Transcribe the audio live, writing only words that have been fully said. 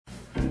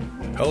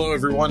Hello,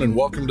 everyone, and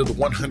welcome to the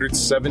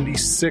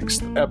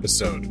 176th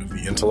episode of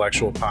the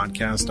Intellectual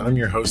Podcast. I'm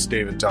your host,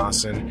 David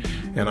Dawson,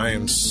 and I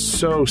am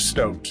so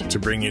stoked to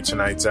bring you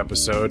tonight's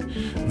episode.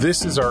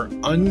 This is our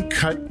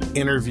uncut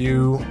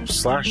interview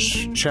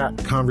 / chat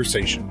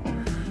conversation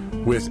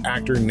with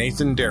actor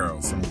Nathan Darrow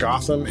from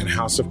Gotham and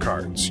House of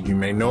Cards. You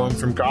may know him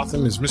from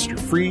Gotham as Mr.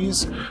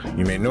 Freeze.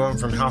 You may know him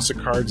from House of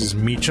Cards as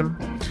Meacham.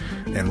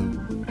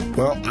 And,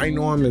 well, I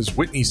know him as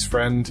Whitney's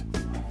friend,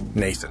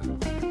 Nathan.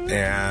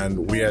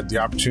 And we had the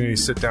opportunity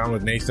to sit down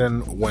with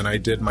Nathan when I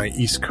did my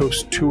East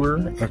Coast tour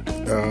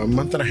a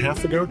month and a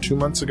half ago, 2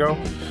 months ago.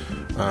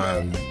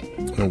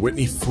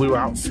 Whitney flew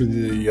out for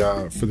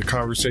the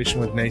conversation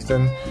with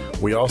Nathan.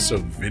 We also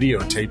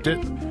videotaped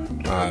it.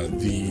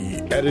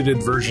 The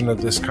edited version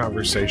of this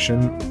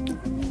conversation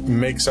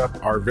makes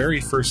up our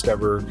very first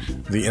ever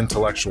The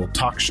Intellectual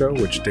Talk Show,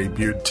 which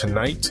debuted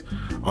tonight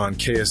on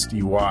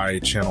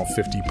KSDY channel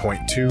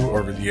 50.2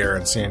 over the air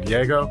in San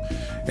Diego,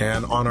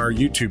 and on our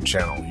YouTube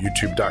channel,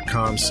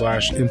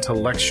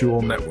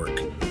 youtube.com/intellectual network.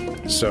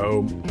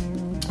 So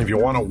if you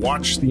want to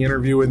watch the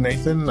interview with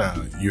Nathan,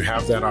 you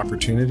have that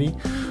opportunity.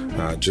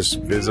 Just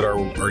visit our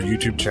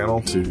YouTube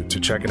channel to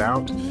check it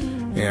out.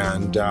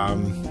 And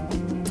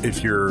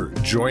if you're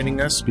joining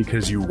us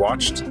because you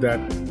watched that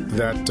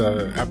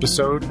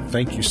episode,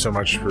 thank you so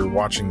much for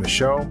watching the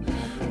show.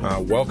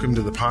 Welcome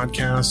to the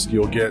podcast.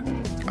 You'll get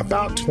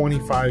about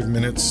 25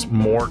 minutes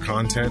more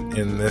content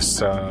in this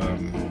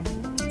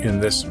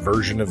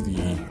version of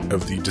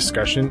the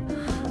discussion.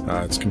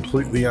 It's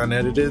completely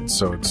unedited,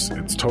 so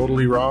it's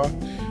totally raw,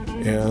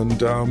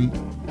 and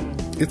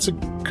it's a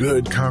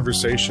good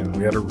conversation.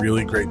 We had a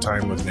really great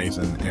time with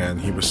Nathan,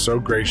 and he was so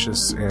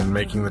gracious in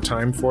making the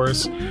time for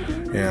us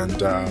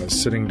and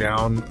sitting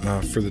down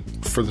for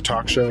the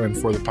talk show and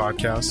for the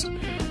podcast.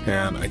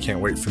 And I can't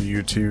wait for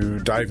you to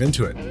dive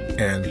into it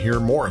and hear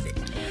more of it.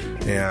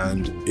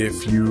 And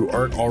if you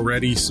aren't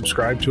already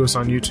subscribed to us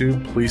on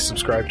YouTube, please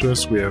subscribe to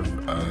us. We have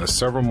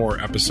several more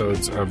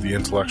episodes of the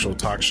Intellectual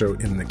Talk Show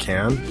in the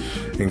can,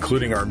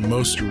 including our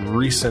most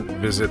recent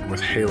visit with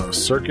Halo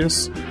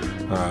Circus,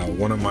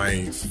 one of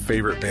my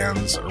favorite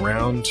bands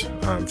around,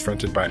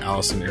 fronted by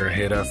Allison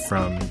Iraheta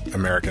from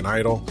American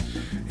Idol.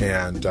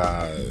 And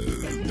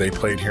they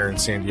played here in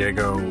San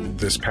Diego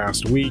this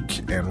past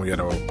week, and we had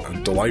a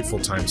delightful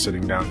time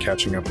sitting down,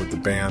 catching up with the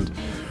band.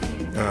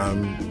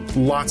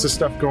 Lots of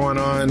stuff going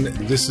on.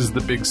 This is the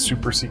big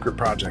super secret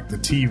project, the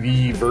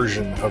TV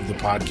version of the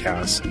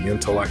podcast, the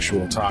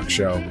Intellectual Talk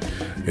Show.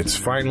 It's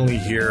finally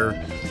here.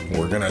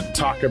 We're going to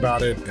talk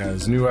about it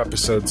as new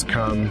episodes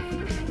come.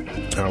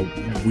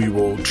 We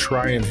will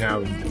try and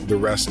have the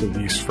rest of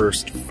these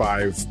first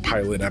 5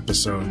 pilot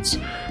episodes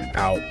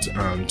out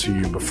to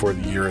you before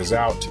the year is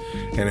out.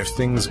 And if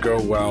things go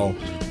well,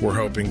 we're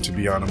hoping to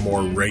be on a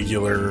more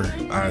regular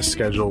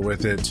schedule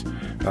with it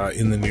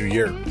in the new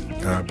year,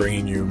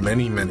 bringing you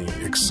many, many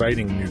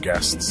exciting new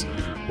guests.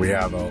 We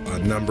have a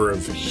number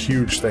of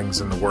huge things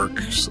in the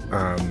works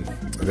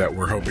that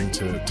we're hoping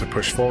to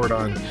push forward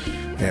on,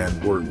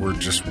 and we're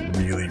just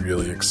really,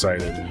 really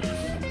excited.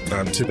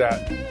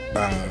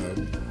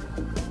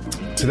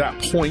 To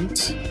that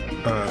point,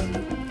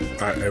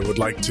 I would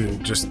like to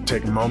just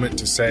take a moment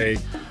to say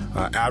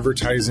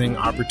advertising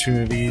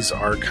opportunities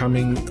are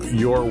coming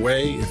your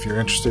way. If you're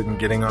interested in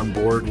getting on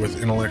board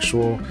with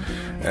Intellectual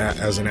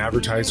as an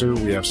advertiser,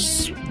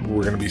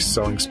 we're going to be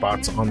selling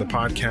spots on the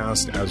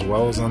podcast as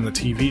well as on the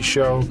TV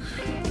show.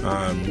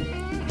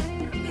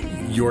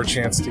 Your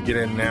chance to get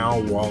in now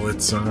while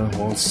it's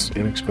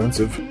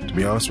inexpensive, to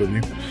be honest with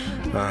you.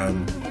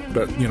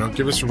 But,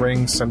 give us a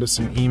ring, send us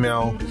an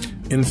email,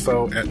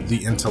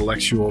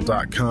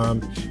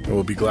 info@theintellectual.com, and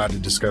we'll be glad to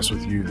discuss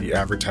with you the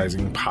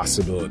advertising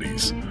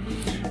possibilities.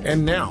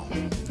 And now,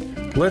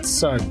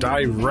 let's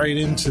dive right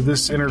into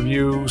this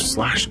interview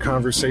 /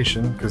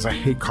 conversation, because I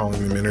hate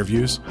calling them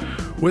interviews,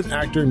 with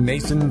actor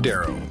Nathan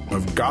Darrow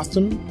of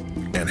Gotham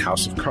and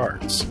House of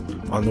Cards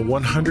on the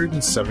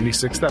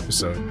 176th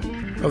episode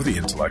of the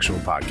Intellectual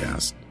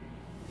Podcast.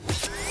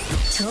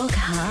 Talk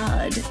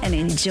hard and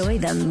enjoy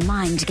the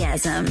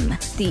mindgasm.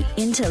 The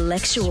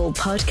Intellectual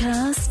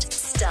Podcast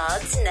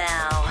starts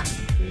now.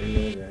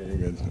 You're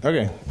good.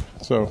 Okay,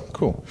 so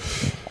cool.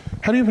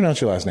 How do you pronounce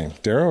your last name?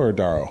 Darrow or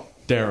Darrow?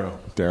 Darrow.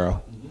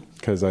 Darrow.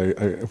 Because I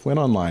went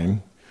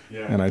online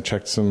and I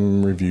checked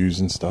some reviews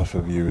and stuff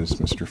of you as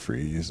Mr.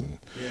 Freeze, and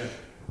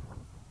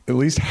at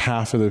least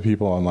half of the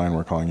people online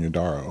were calling you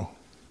Darrow.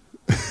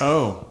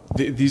 Oh,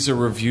 these are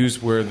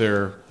reviews where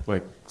they're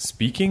like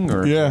speaking,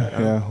 or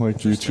like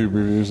YouTube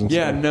reviews and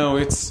stuff. No,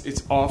 it's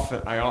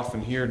often, I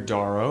often hear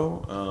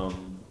Darrow,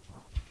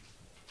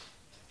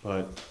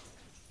 but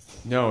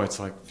no, it's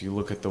like if you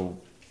look at the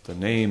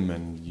name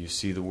and you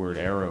see the word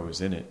arrow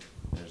is in it,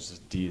 there's a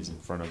D is in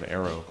front of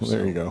arrow. Well,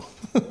 there you go.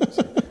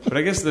 But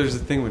I guess there's a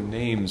thing with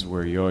names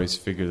where you always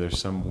figure there's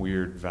some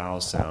weird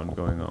vowel sound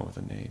going on with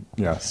a name.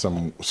 Yeah,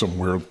 some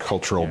weird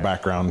cultural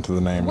background to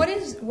the name. What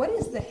is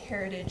the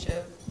heritage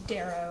of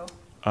Darrow?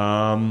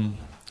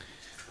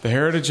 The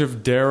heritage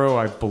of Darrow,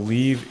 I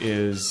believe,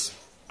 is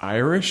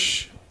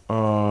Irish.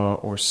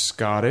 or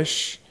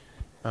Scottish.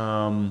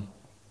 And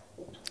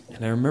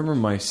I remember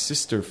my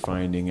sister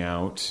finding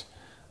out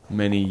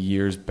many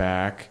years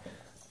back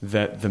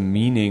that the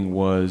meaning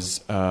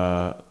was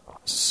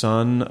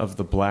son of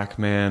the black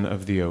man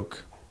of the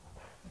oak.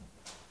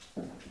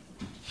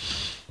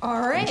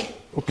 All right.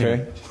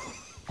 Okay.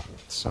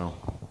 So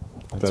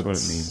that's what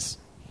it means.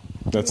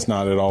 That's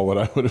not at all what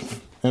I would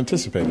have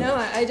anticipated. No,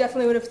 I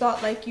definitely would have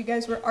thought like you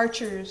guys were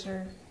archers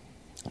or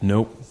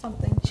Nope.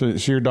 something. So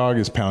your dog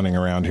is pounding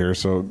around here.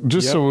 So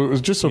just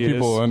so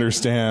people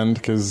understand,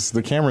 because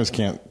the cameras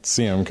can't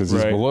see him because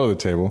he's below the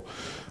table.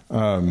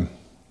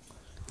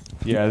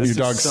 Yeah, this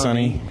your dog's is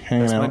Sonny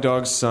hanging That's out. my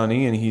dog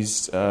Sonny, and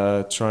he's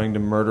trying to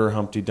murder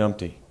Humpty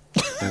Dumpty.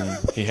 And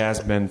he has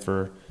been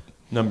for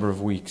a number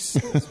of weeks.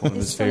 It's one of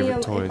his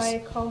favorite toys. If I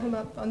call him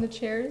up on the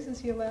chairs, is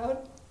he allowed?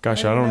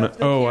 Gosh, I don't know.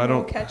 Oh, I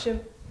don't catch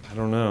him. I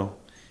don't know.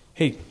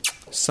 Hey,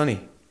 Sonny,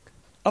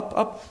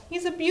 up.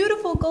 He's a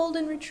beautiful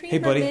golden retriever Hey,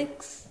 buddy.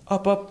 mix.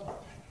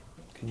 Up.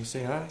 Can you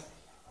say hi?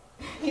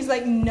 He's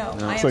like, no.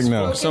 No. I It's have like,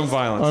 no. Some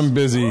violence.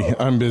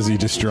 I'm busy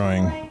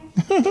destroying.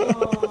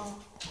 Well,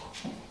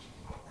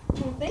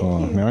 thank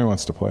Oh, you. now he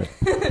wants to play.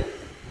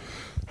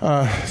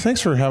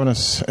 Thanks for having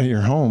us at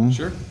your home.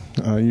 Sure.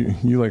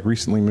 You like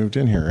recently moved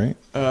in here, right?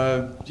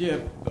 Yeah,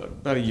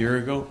 about a year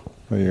ago.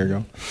 A year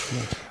ago.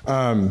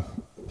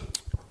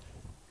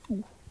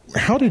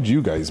 How did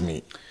you guys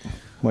meet?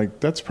 Like,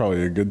 that's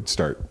probably a good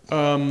start.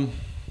 Go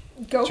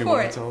you for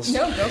wanna it. tell us?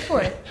 No, go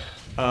for it.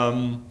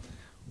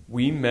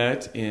 We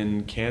met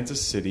in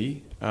Kansas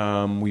City.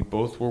 We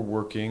both were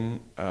working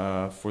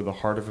for the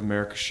Heart of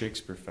America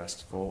Shakespeare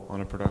Festival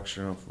on a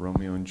production of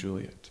Romeo and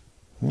Juliet.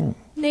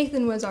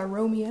 Nathan was our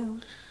Romeo.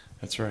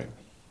 That's right.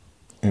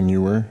 And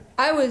you were?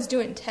 I was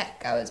doing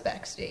tech. I was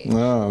backstage.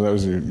 Oh, that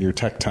was your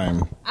tech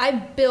time. I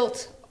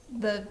built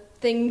the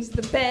things,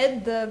 the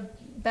bed, the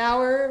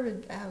bower,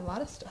 a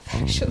lot of stuff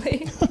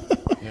actually.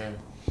 Yeah.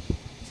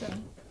 So.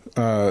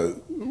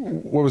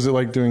 What was it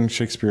like doing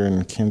Shakespeare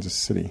in Kansas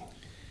City?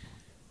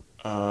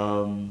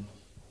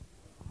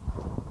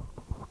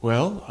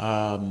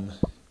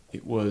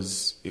 It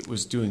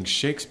was doing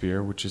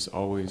Shakespeare, which is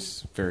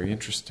always very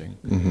interesting.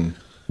 Mm-hmm.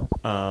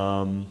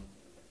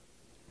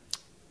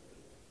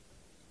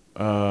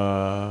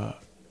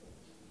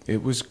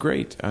 It was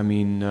great. I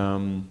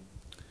mean,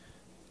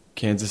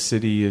 Kansas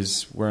City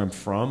is where I'm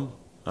from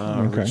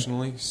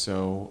originally,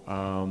 so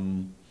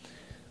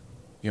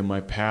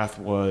my path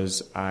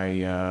was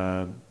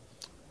I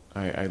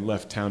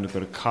left town to go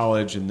to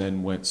college and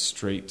then went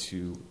straight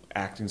to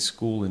acting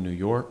school in New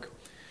York.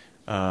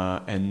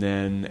 And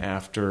then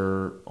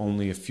after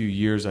only a few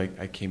years,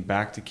 I came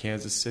back to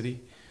Kansas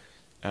City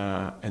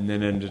and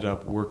then ended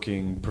up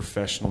working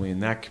professionally in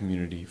that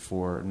community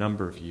for a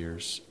number of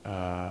years.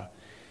 And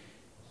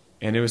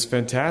it was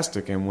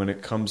fantastic. And when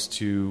it comes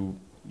to,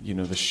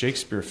 the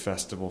Shakespeare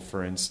Festival,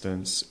 for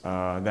instance,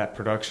 that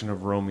production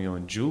of Romeo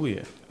and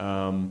Juliet,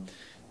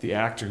 the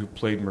actor who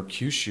played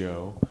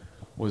Mercutio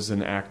was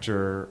an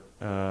actor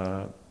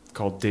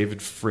called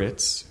David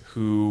Fritz,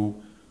 who,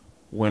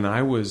 when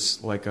I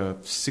was like a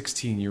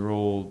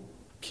 16-year-old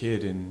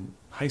kid in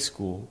high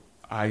school,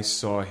 I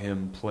saw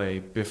him play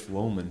Biff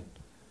Loman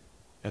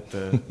at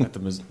the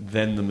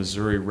then the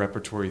Missouri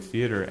Repertory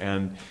Theater,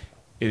 and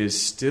it is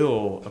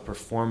still a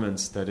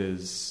performance that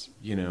is,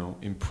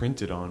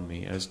 imprinted on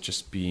me as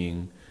just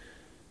being,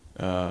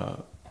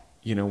 one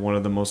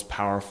of the most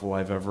powerful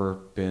I've ever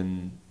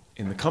been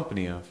in the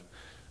company of.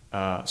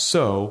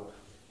 So,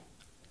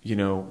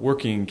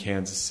 working in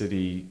Kansas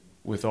City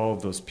with all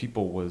of those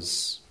people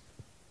was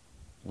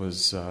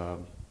a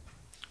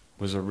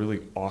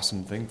really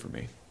awesome thing for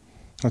me.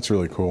 That's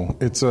really cool.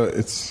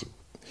 It's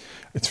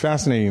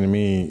fascinating to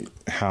me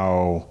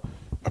how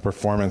a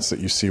performance that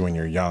you see when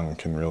you're young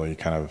can really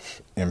kind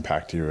of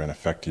impact you and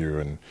affect you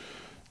and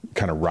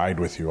kind of ride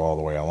with you all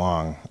the way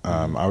along.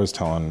 I was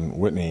telling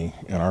Whitney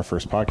in our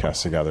first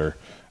podcast together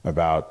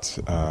about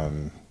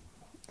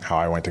how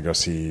I went to go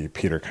see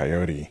Peter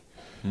Coyote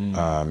in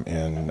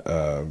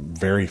a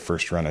very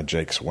first run of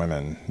Jake's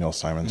Women, Neil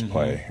Simon's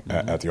play,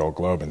 at the Old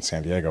Globe in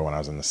San Diego when I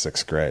was in the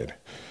 6th grade.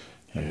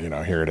 And,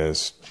 here it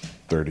is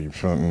 30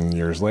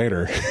 years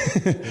later,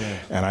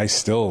 and I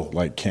still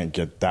can't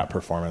get that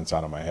performance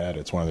out of my head.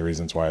 It's one of the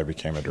reasons why I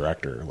became a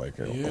director. I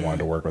wanted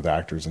to work with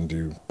actors and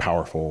do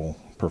powerful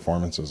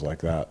performances like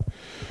that.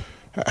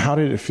 How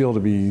did it feel to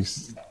be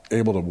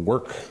able to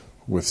work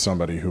with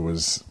somebody who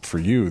was, for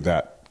you,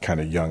 that kind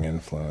of young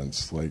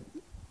influence?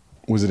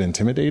 Was it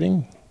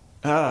intimidating?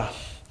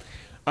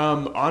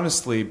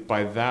 Honestly,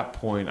 by that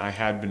point, I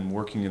had been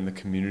working in the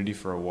community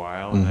for a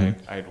while,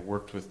 and I'd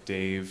worked with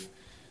Dave,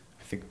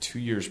 I think 2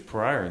 years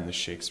prior in the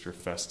Shakespeare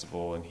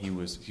Festival, and he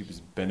was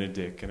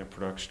Benedict in a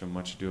production of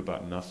Much Ado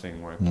About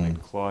Nothing, where I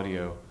played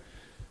Claudio,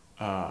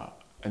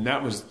 and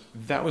that was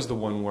the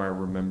one where I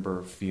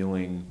remember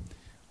feeling,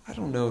 I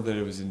don't know that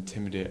it was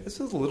intimidated. It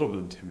was a little bit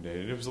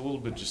intimidated. It was a little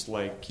bit just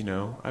I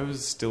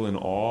was still in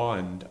awe,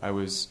 and I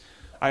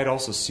had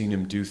also seen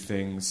him do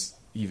things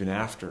even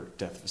after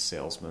Death of a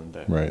Salesman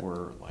that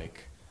were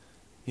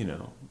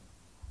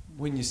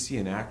when you see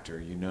an actor,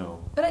 you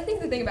know. But I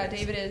think the thing about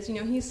David is,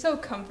 he's so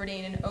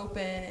comforting and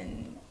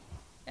open,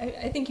 and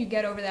I think you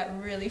get over that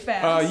really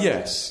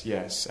fast.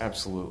 Yes,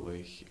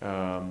 absolutely.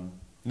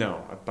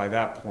 No, by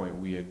that point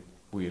we had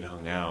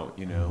hung out.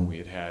 We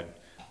had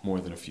more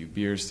than a few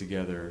beers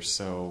together,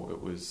 so it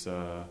was.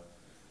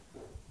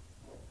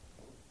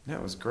 That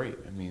was great.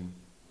 I mean,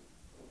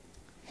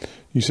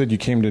 you said you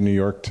came to New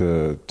York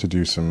to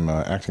do some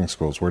acting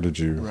schools. Where did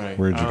you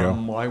Where did you go?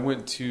 Well, I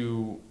went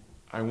to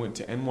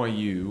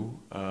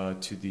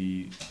NYU to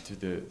the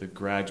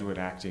graduate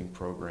acting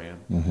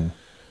program,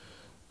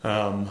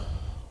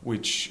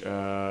 which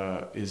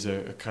is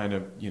a kind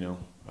of a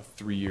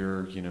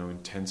 3-year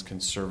intense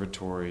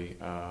conservatory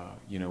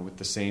with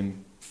the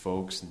same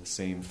folks and the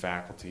same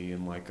faculty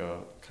and like a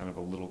kind of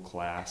a little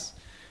class.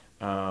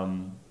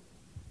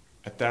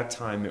 At that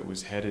time, it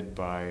was headed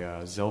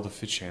by Zelda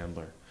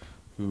Fitzhandler,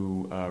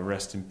 who,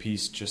 rest in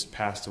peace, just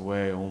passed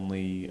away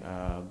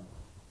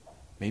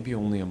maybe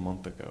only a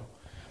month ago.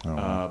 Oh,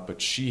 wow.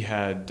 But she's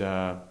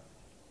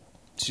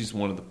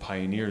one of the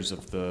pioneers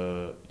of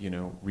the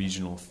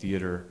regional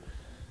theater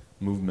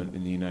movement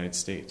in the United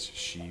States.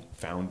 She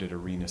founded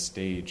Arena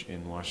Stage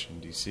in Washington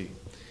D.C.,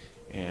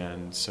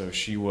 and so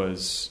she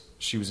was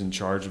in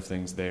charge of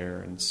things there,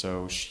 and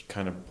so she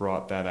kind of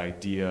brought that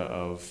idea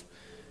of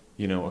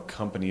a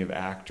company of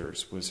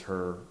actors was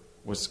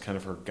kind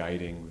of her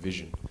guiding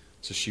vision.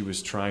 So she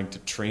was trying to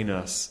train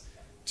us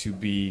to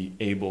be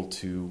able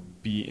to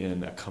be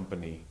in a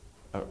company,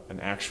 an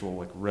actual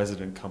like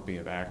resident company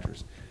of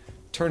actors.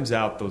 Turns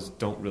out those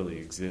don't really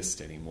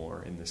exist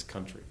anymore in this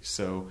country.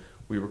 So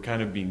we were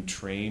kind of being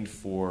trained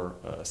for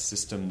a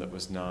system that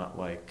was not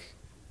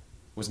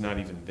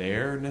even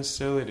there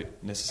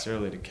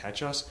necessarily to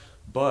catch us,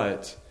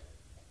 but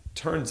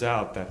turns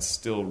out that's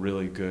still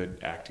really good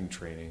acting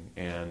training,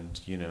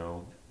 and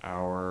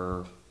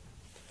our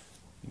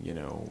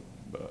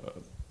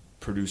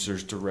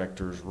producers,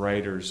 directors,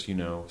 writers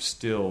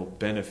still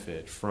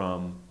benefit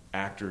from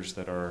actors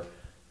that are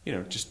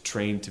just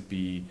trained to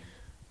be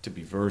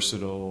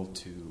versatile,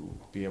 to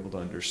be able to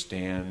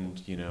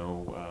understand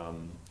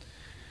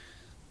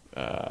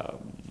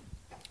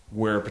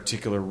where a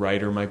particular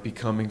writer might be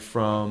coming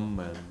from,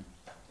 and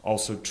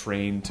also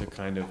trained to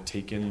kind of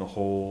take in the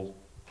whole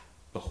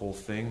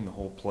thing, the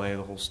whole play,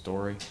 the whole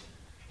story.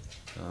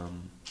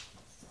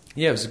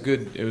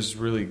 It was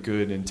really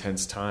good,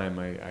 intense time.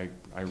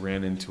 I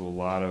ran into a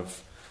lot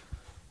of,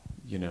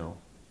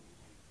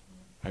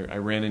 I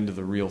ran into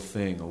the real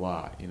thing a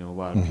lot. A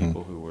lot of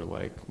people who were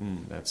like,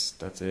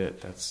 that's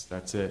it.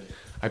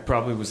 I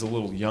probably was a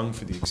little young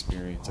for the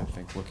experience, I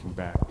think, looking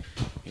back.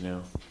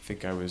 I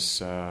think I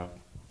was,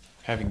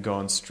 having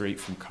gone straight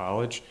from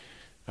college,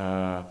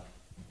 I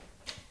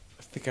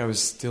think I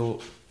was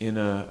still in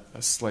a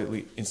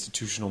slightly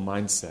institutional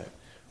mindset,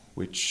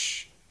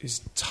 which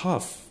is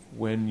tough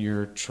when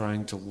you're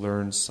trying to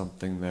learn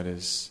something that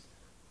is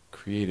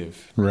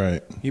creative.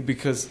 Right.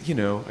 Because, I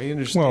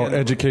understand. Well,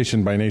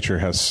 education by nature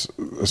has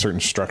a certain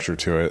structure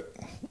to it.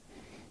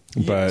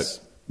 Yes.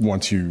 But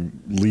once you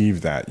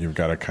leave that, you've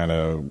got to kind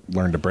of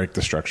learn to break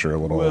the structure a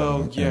little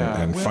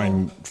and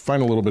find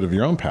a little bit of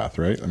your own path,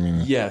 right? I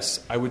mean,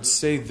 yes, I would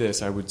say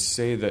this. I would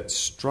say that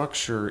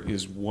structure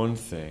is one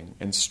thing,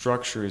 and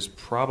structure is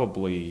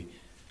probably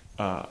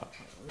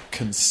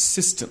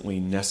consistently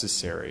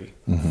necessary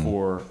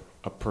for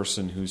a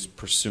person who's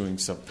pursuing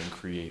something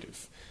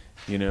creative.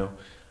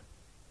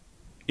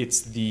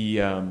 It's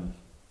the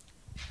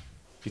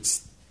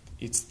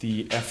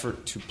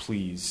effort to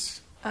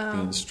please the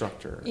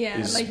instructor.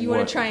 Yeah, like you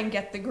want to try and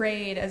get the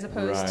grade as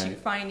opposed to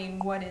finding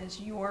what is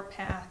your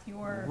path,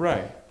 your...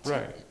 Right.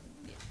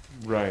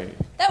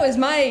 That was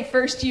my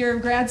first year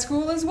of grad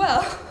school as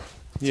well.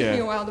 Took me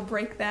a while to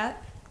break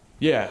that.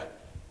 Yeah,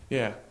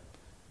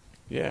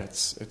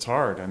 it's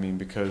hard. I mean,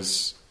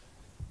 because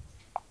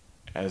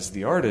as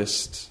the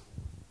artist,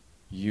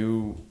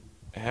 you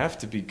have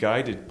to be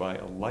guided by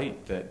a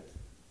light that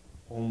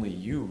only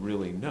you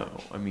really know.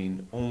 I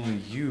mean, only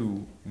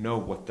you know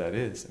what that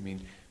is. I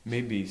mean,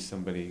 maybe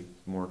somebody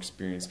more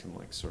experienced can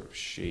like sort of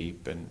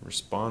shape and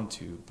respond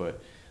to, but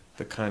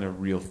the kind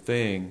of real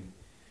thing,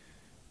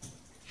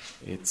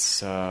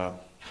 it's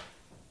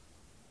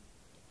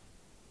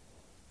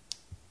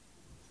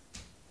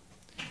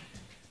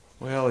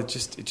well, it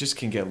just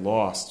can get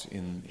lost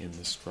in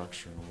the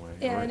structure in a way.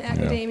 Yeah, right? in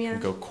academia.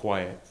 And go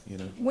quiet,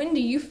 When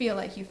do you feel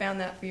like you found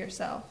that for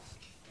yourself?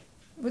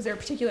 Was there a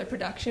particular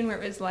production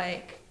where it was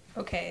like,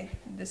 okay,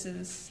 this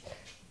is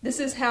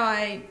how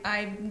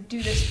I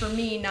do this for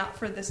me, not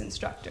for this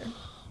instructor?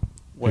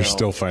 You're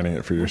still finding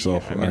it for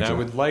yourself. Yeah, I mean, I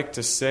would like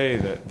to say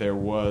that there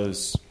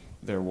was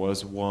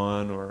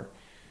one, or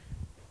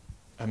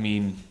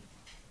I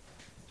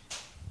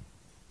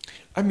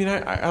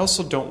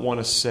also don't want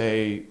to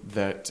say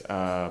that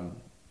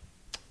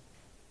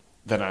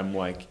that I'm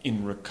like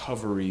in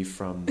recovery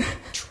from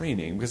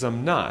training, because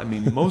I'm not. I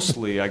mean,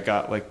 mostly I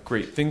got like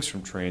great things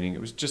from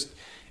training. It's just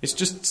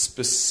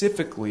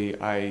specifically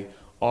I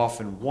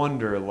often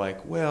wonder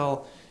like,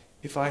 well,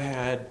 if I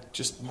had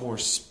just more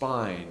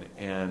spine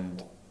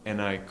and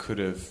I could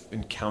have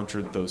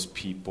encountered those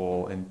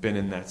people and been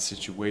in that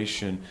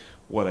situation,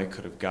 what I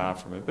could have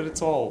got from it. But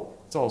it's all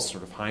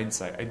sort of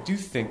hindsight. I do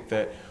think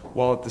that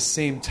while at the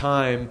same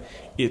time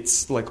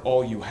it's like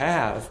all you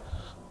have,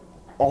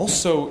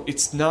 also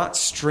it's not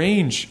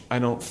strange, I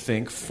don't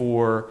think,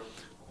 for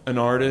an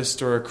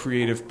artist or a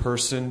creative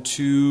person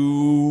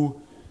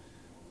to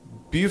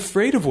be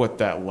afraid of what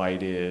that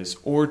light is,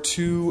 or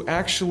to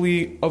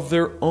actually, of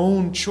their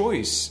own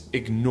choice,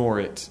 ignore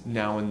it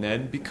now and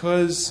then,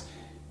 because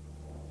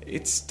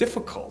it's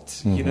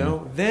difficult, you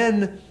know?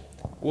 Then,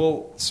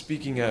 well,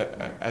 speaking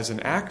as an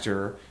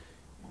actor,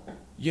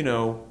 you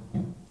know,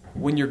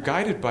 when you're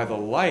guided by the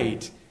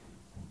light,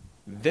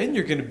 then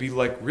you're going to be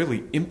like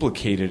really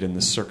implicated in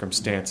the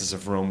circumstances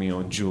of Romeo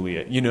and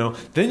Juliet, you know?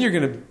 Then you're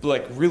going to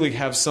like really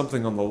have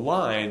something on the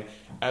line,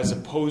 as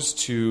opposed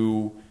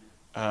to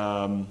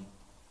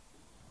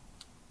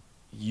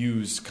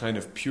use kind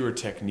of pure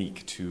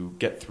technique to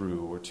get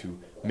through, or to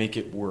make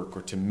it work,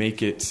 or to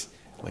make it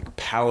like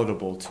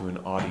palatable to an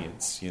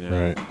audience, you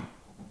know? Right.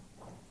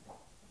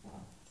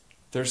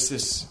 There's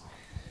this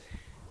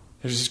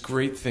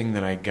great thing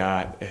that I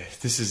got.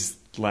 This is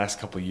the last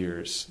couple of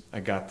years. I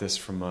got this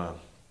from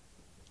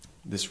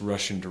this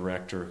Russian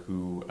director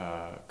who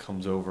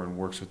comes over and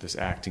works with this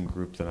acting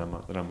group that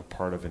I'm a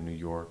part of in New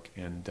York,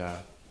 and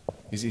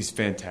he's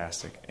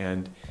fantastic.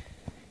 And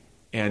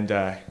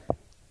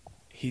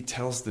he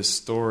tells this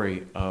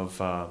story of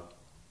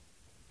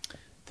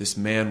this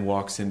man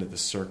walks into the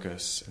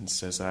circus and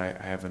says, I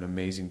have an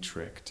amazing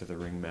trick, to the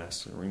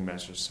ringmaster. The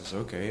ringmaster says,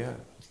 okay, yeah,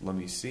 let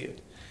me see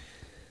it.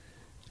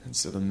 And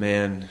so the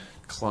man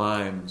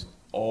climbs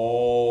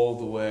all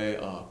the way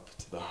up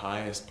to the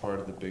highest part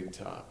of the big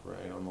top,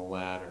 right, on the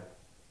ladder,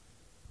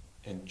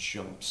 and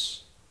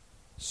jumps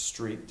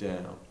straight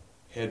down,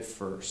 head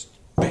first,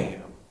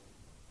 bam,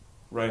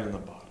 right on the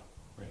bottom,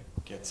 right,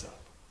 gets up.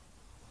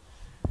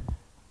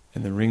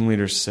 And the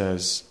ringleader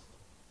says,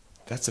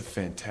 that's a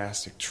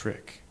fantastic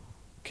trick.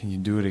 Can you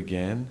do it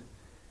again?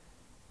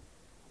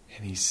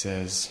 And he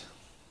says,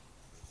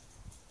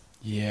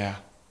 yeah.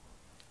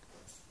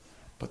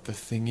 But the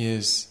thing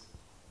is,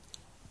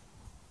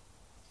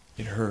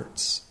 it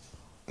hurts.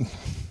 I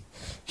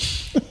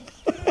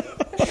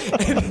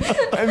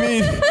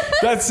mean,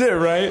 that's it,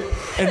 right?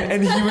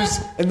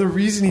 And the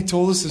reason he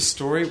told us this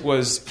story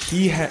was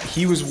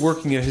he was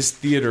working at his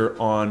theater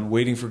on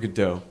Waiting for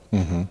Godot.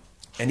 Mm-hmm.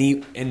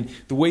 And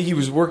the way he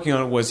was working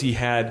on it was he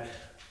had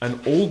an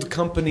old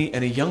company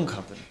and a young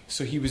company.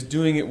 So he was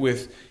doing it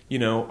with, you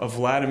know, a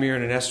Vladimir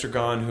and an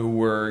Estragon who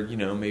were, you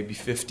know, maybe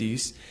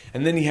 50s.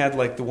 And then he had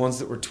like the ones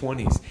that were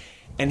 20s.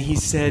 And he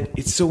said,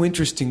 it's so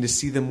interesting to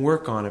see them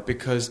work on it,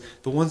 because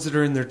the ones that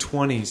are in their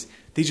 20s,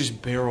 they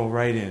just barrel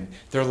right in.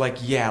 They're like,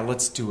 yeah,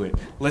 let's do it.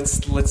 Let's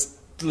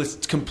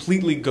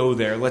completely go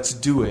there. Let's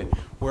do it.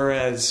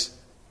 Whereas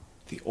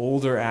the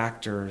older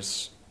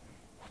actors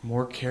were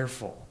more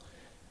careful.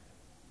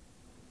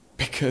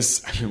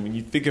 Because, I mean, when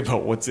you think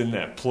about what's in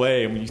that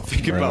play, and when you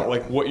think about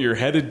like what you're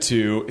headed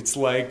to, it's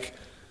like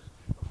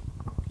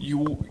you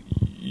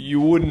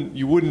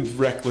wouldn't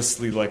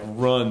recklessly like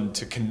run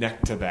to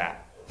connect to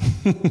that,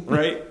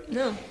 right?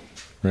 No.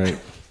 Right.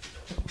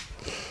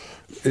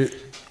 It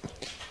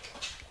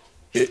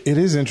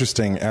is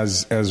interesting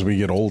as we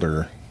get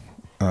older,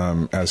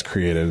 as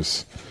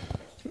creatives,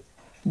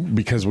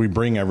 because we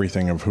bring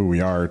everything of who we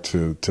are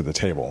to the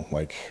table.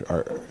 Like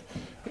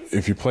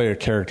if you play a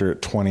character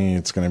at 20,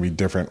 it's going to be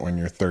different when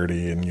you're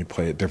 30, and you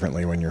play it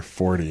differently when you're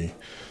 40.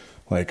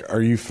 Like,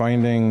 are you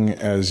finding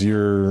as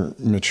you're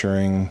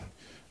maturing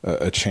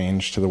a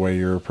change to the way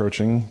you're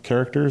approaching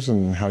characters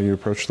and how you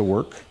approach the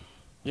work?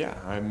 Yeah,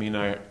 I mean,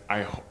 I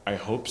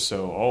hope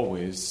so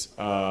always,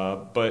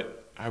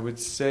 but I would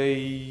say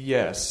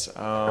yes.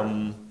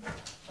 I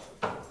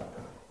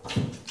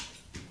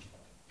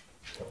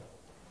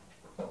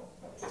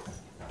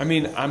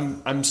mean,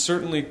 I'm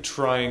certainly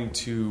trying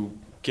to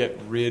get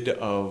rid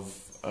of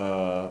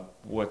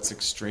what's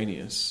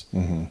extraneous,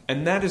 mm-hmm.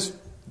 and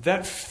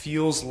that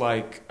feels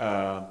like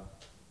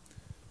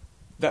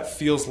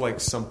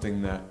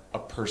something that a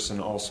person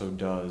also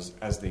does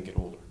as they get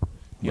older.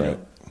 You know?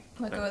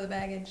 Let go of the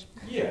baggage.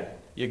 Yeah,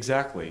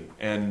 exactly,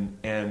 and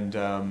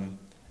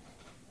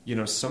you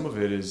know, some of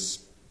it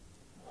is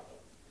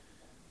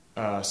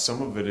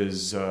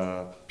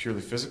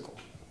purely physical.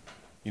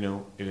 You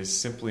know, it is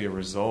simply a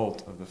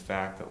result of the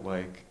fact that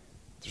like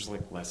there's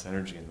like less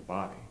energy in the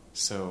body.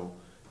 So,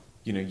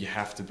 you know, you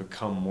have to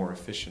become more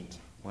efficient.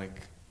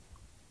 Like,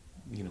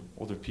 you know,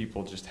 older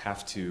people just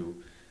have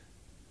to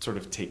sort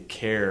of take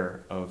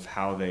care of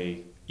how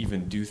they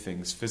even do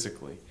things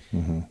physically.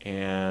 Mm-hmm.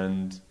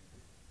 And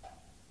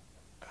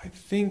I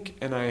think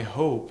and I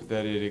hope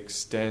that it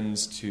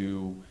extends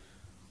to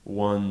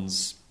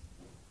one's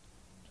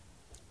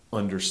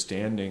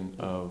understanding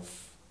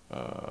of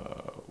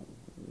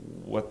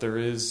what there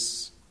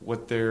is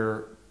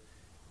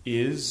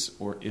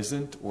or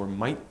isn't or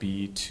might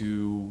be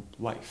to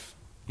life.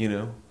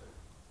 You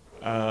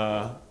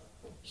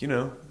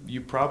know,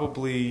 you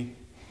probably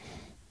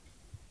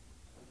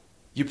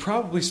you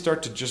probably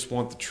start to just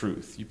want the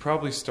truth. You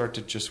probably start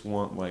to just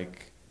want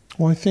like.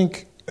 Well, I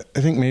think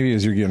maybe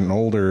as you're getting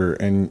older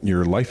and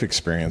your life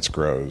experience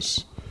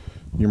grows,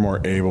 you're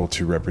more able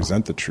to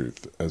represent the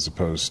truth as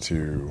opposed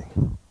to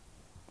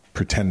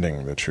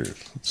pretending the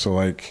truth. So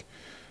like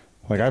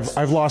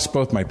I've lost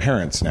both my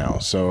parents now.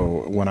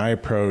 So when I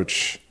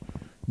approach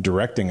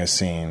directing a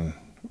scene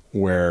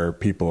where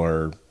people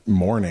are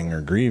mourning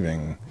or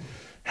grieving,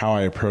 how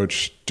I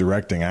approach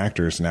directing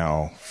actors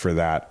now for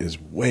that is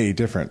way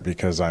different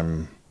because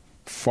I'm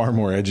far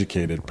more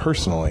educated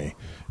personally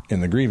in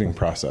the grieving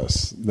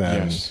process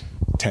than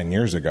 10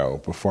 years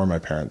ago before my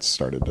parents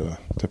started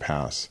to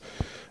pass.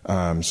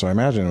 So I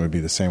imagine it would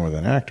be the same with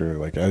an actor.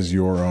 Like as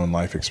your own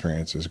life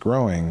experience is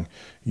growing,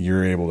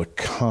 you're able to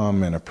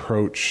come and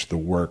approach the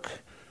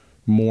work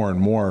more and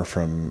more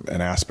from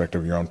an aspect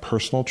of your own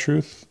personal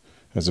truth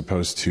as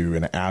opposed to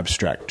an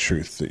abstract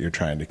truth that you're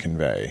trying to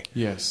convey.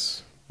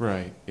 Yes,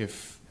 right.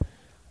 If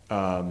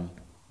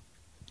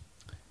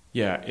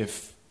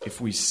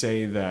we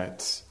say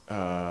that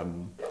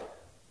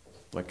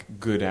like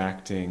good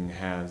acting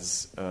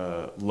has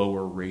a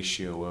lower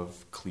ratio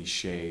of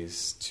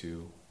cliches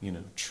to,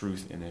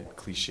 truth in it,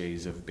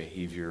 cliches of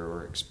behavior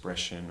or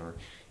expression or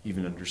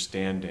even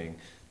understanding,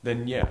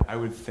 then yeah, I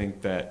would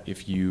think that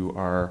if you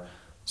are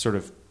sort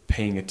of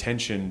paying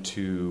attention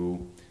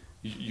to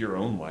your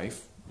own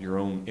life, your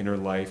own inner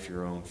life,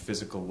 your own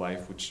physical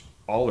life, which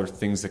all are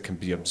things that can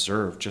be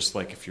observed, just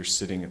like if you're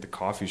sitting at the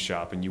coffee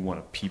shop and you want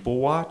to people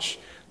watch,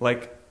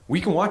 like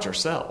we can watch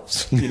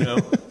ourselves,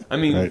 I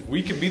mean, right.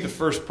 We can be the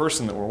first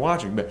person that we're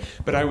watching,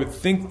 but I would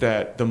think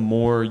that the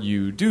more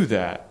you do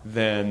that,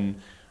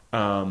 then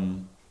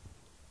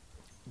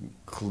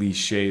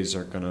cliches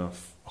are going to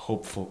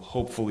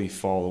hopefully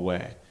fall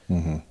away.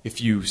 Mm-hmm.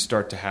 If you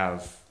start to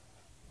have,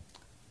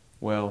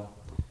 at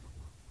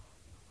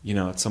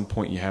some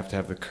point you have to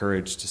have the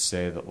courage to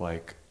say that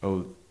like,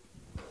 oh,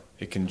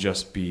 it can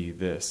just be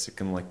this. It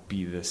can like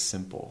be this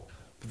simple.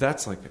 But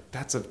that's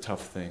a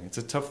tough thing. It's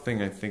a tough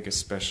thing, I think,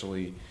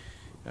 especially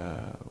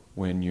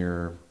when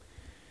you're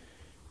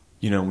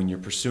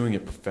pursuing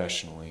it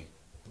professionally.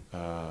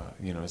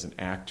 As an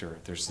actor,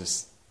 there's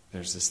this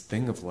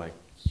thing of like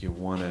you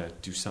want to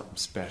do something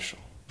special.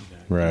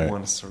 Right. You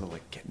want to sort of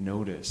like get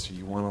noticed, or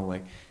you want to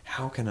like,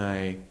 how can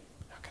I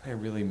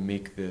really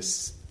make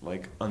this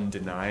like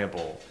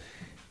undeniable?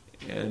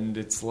 And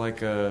it's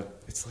like a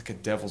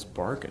devil's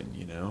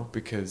bargain,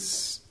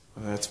 because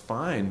that's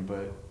fine,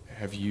 but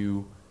have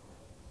you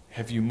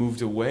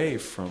moved away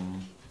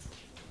from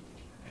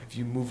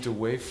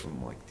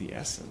like the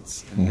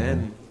essence? And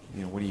then,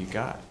 what do you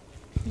got?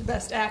 The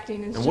best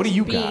acting is and what do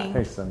you being... got?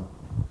 Hey, son.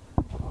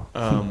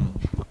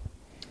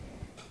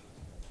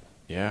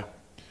 Yeah.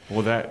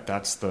 Well,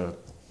 that's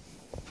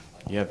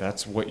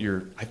what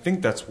I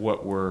think that's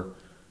what we're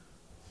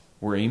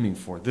aiming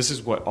for. This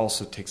is what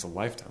also takes a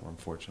lifetime,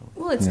 unfortunately.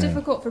 Well, it's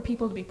difficult for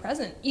people to be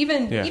present.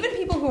 Even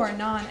people who are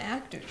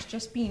non-actors,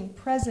 just being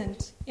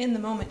present in the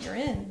moment you're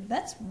in,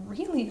 that's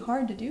really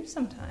hard to do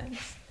sometimes.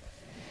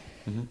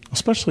 Mm-hmm.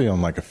 Especially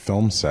on like a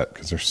film set,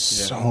 because there's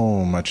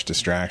so much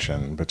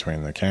distraction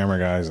between the camera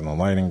guys and the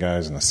lighting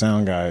guys and the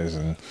sound guys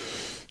and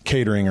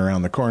catering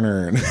around the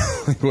corner and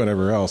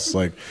whatever else.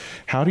 Like,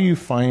 how do you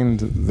find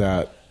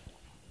that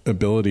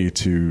ability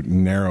to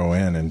narrow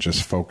in and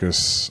just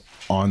focus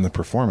on the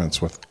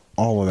performance with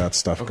all of that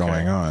stuff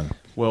going on?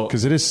 Well,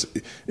 because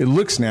it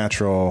looks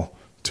natural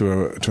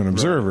to an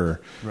observer,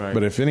 right.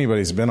 But if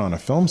anybody's been on a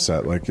film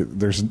set, like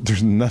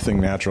there's nothing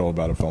natural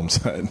about a film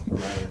set.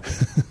 Right.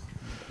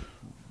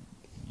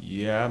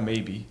 Yeah,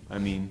 maybe. I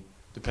mean,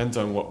 depends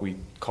on what we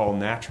call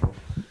natural.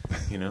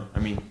 I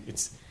mean,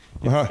 it's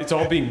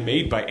all being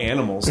made by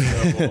animals.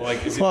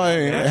 Like, is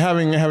it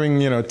having 10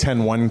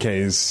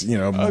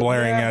 1Ks,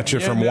 blaring at you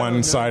from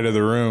one side of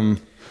the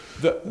room.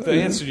 The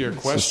answer to your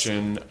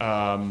question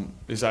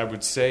is, I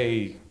would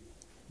say,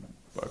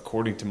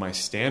 according to my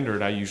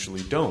standard, I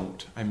usually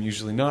don't. I'm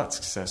usually not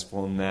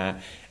successful in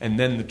that. And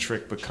then the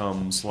trick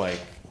becomes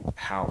like,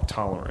 how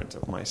tolerant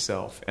of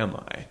myself am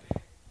I?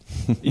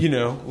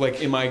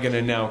 Like, am I going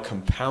to now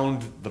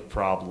compound the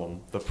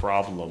problem,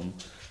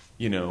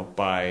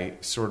 by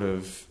sort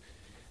of,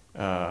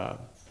 I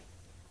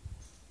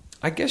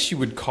guess you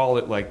would call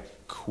it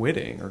like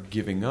quitting or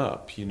giving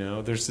up,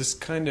 There's this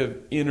kind of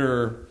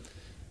inner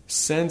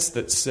sense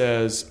that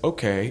says,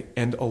 okay,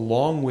 and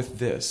along with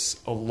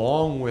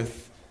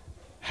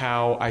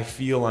how I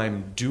feel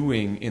I'm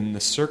doing in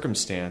the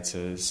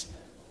circumstances,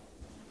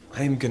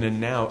 I'm going to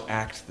now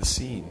act the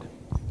scene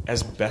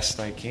as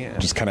best I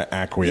can. Just kind of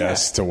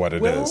acquiesce to what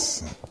it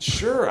is.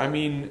 Sure. I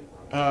mean,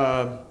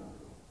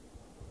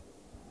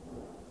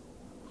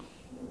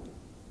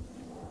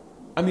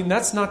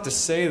 that's not to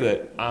say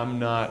that I'm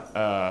not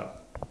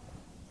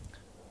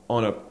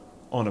on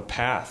a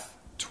path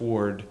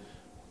toward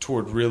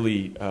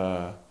really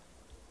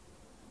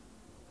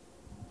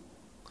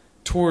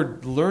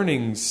toward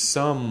learning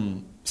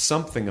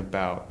something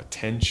about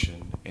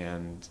attention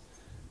and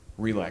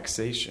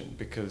relaxation,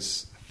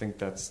 because I think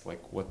that's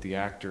like what the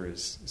actor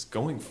is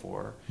going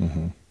for.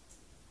 Mm-hmm.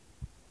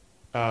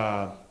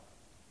 And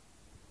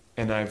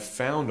I've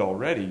found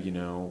already,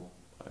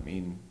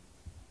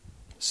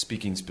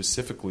 speaking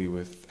specifically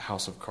with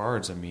House of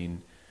Cards,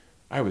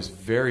 I was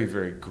very,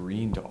 very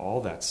green to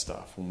all that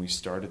stuff when we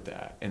started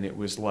that. And it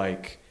was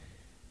like,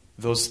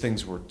 those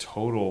things were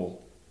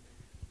total,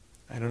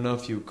 I don't know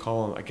if you would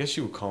call them, I guess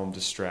you would call them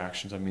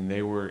distractions.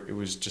 It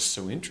was just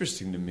so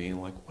interesting to me.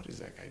 Like, what is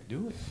that guy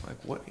doing?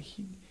 Like, what,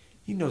 he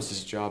knows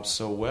his job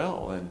so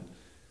well. And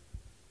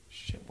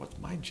shit, what's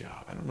my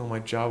job? I don't know my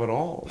job at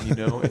all.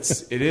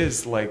 It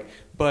is like,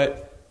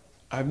 but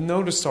I've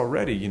noticed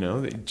already,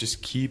 that you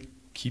just keep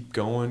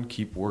going,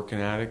 keep working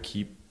at it,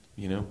 keep,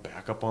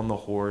 back up on the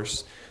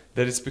horse,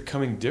 that it's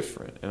becoming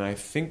different. And I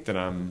think that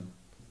I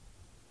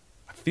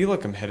feel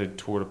like I'm headed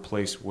toward a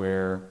place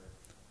where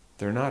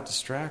they're not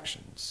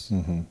distractions.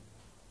 Mm-hmm.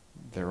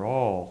 They're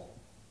all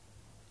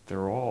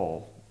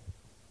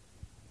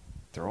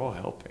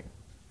helping.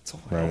 It's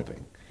all Right.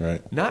 helping.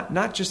 Right.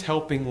 Not just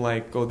helping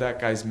like, oh,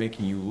 that guy's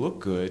making you look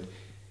good.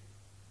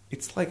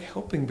 It's like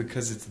helping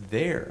because it's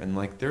there, and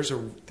like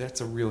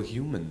that's a real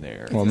human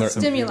there. Well, It's a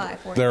stimuli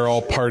for you. They're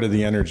all part of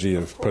the energy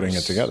of putting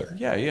it together.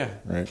 Yeah.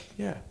 Right.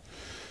 Yeah.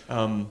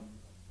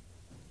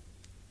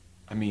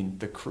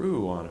 The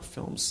crew on a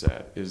film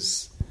set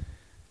is...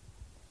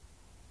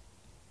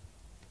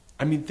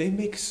 they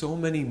make so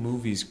many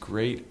movies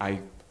great.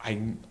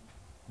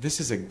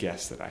 This is a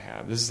guess that I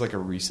have. This is like a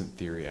recent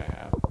theory I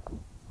have.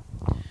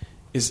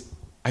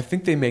 I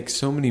think they make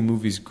so many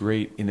movies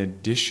great in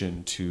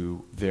addition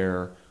to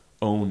their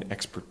own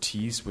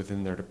expertise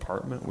within their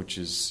department, which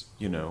is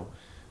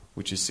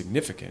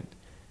significant,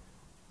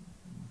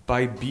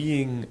 by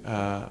being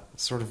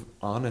sort of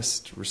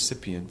honest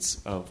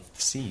recipients of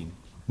the scene.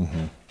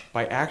 Mm-hmm.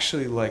 By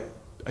actually like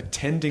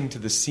attending to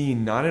the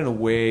scene, not in a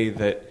way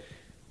that,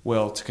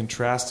 well, to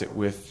contrast it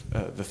with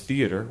the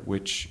theater,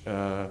 which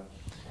I'm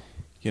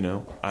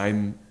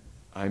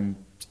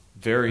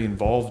very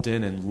involved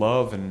in and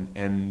love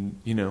and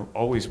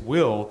always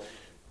will.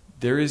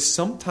 There is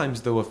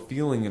sometimes, though, a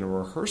feeling in a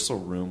rehearsal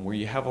room where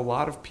you have a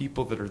lot of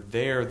people that are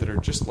there that are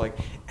just like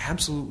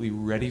absolutely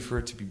ready for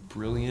it to be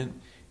brilliant,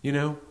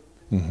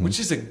 Mm-hmm. which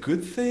is a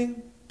good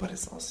thing, but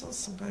it's also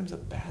sometimes a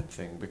bad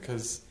thing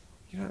because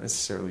you're not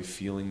necessarily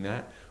feeling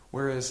that.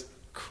 Whereas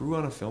crew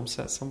on a film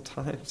set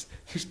sometimes,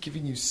 they're just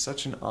giving you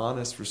such an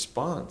honest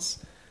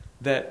response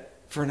that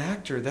for an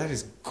actor, that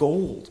is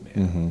gold, man.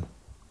 Mm-hmm.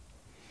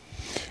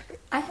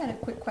 I had a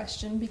quick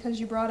question because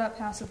you brought up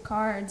House of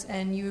Cards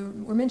and you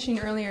were mentioning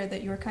earlier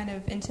that you were kind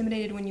of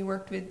intimidated when you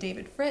worked with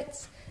David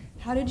Fritz.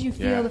 How did you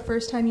feel the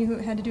first time you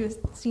had to do a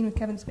scene with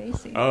Kevin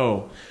Spacey?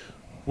 Oh,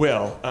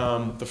 well,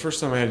 the first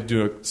time I had to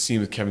do a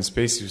scene with Kevin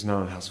Spacey was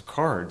not on House of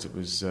Cards. It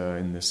was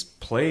in this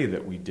play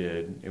that we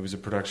did. It was a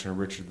production of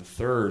Richard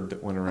III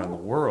that went around the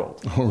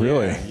world. Oh,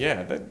 really?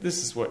 Yeah.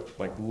 This is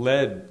what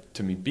led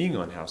to me being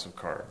on House of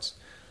Cards.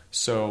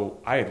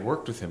 So I had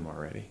worked with him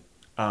already.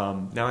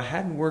 Now, I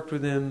hadn't worked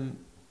with him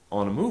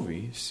on a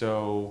movie,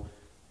 so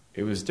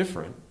it was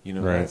different.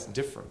 Right. That's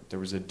different. There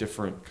was a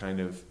different kind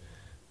of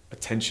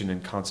attention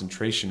and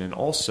concentration, and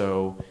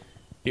also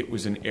it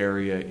was an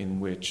area in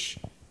which,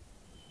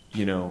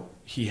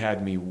 he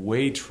had me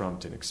way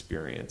trumped in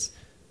experience.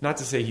 Not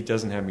to say he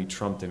doesn't have me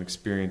trumped in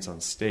experience on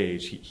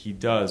stage. He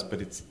does,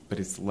 but it's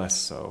less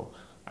so.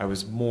 I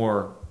was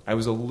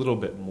a little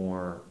bit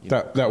more...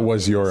 That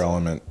was your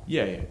element.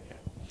 Yeah.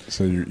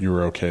 So you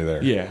were okay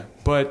there. Yeah,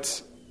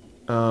 but...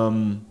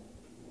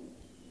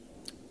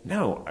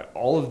 no,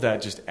 all of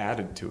that just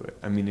added to it.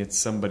 It's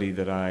somebody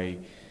that I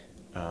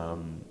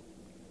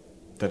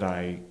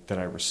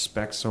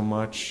respect so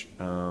much.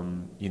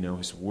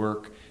 His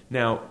work.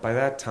 Now, by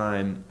that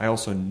time, I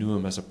also knew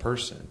him as a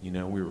person.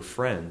 We were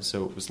friends,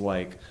 so it was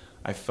like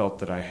I felt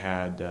that I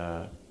had,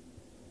 I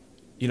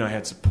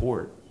had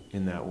support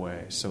in that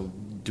way. So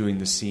doing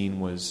the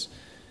scene was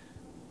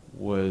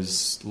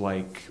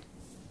like.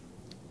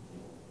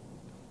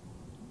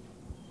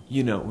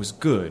 It was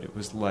good. It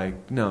was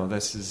like, no,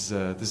 this is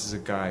a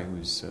guy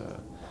who's, I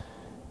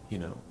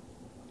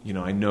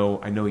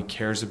know he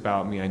cares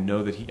about me. I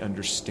know that he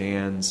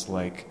understands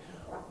like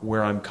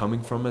where I'm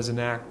coming from as an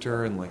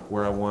actor and like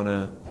where I want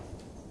to,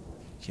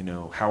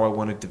 how I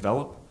want to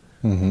develop.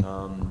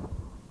 Mm-hmm.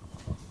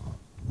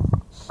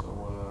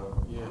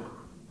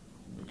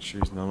 Make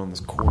sure he's not on this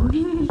cord.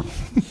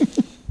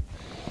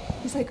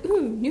 He's like,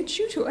 ooh, new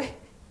chew toy.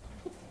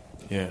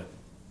 Yeah.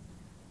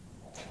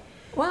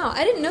 Wow,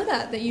 I didn't know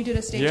that you did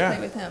a stage play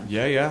with him.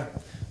 Yeah.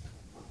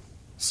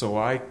 So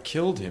I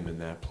killed him in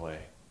that play.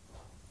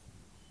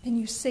 And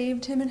you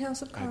saved him in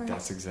House of Cards.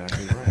 That's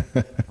exactly right.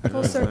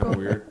 Full circle. Isn't that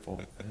weird? Yeah.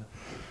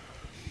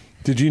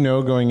 Did you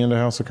know going into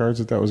House of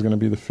Cards that was going to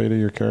be the fate of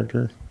your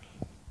character?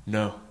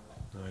 No,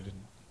 I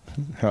didn't.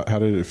 How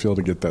did it feel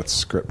to get that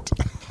script?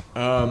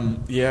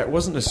 It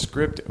wasn't a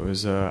script. It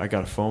was I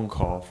got a phone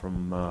call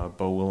from Bo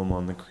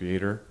Willimon, the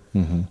creator.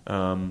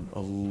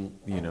 Mm-hmm.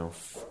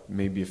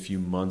 Maybe a few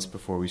months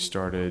before we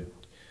started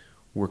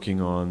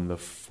working on the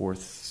 4th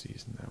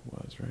season. That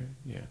was right.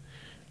 Yeah.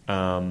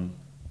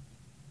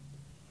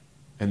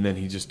 and then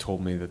he just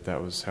told me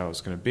that was how it was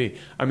going to be.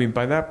 I mean,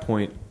 by that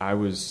point, I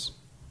was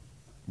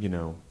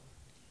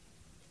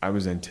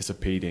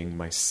anticipating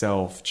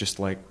myself just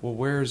like, well,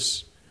 where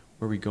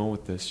are we going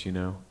with this,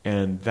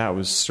 And that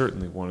was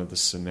certainly one of the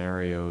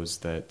scenarios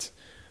that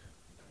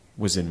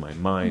was in my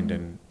mind,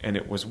 and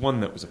it was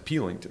one that was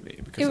appealing to me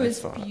because it was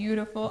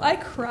beautiful. I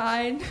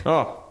cried.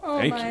 Oh,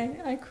 thank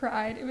you. I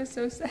cried. It was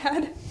so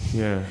sad.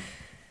 Yeah.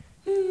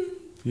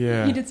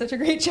 Yeah. You did such a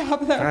great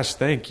job, though. Gosh,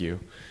 thank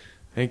you.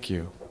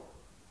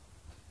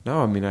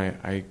 No, I mean,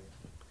 I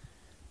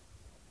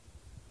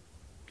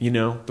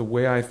the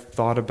way I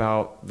thought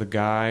about the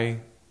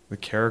guy, the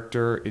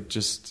character, it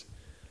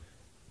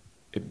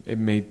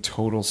made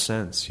total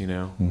sense,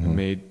 Mm-hmm. It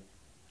made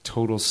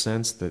total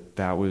sense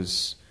that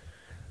was,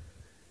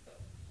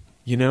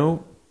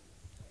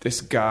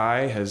 this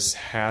guy has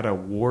had a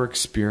war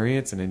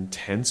experience, an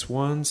intense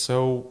one,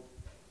 so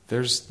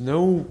there's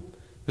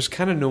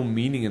kind of no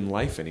meaning in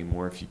life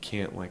anymore if you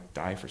can't like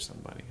die for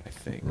somebody, I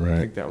think. Right. I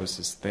think that was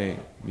his thing,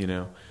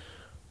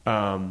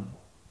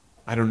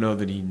 I don't know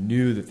that he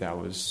knew that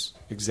was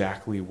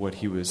exactly what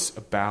he was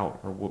about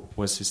or what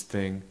was his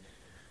thing.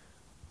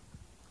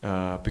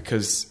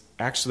 Because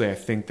actually I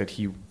think that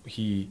he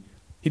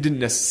didn't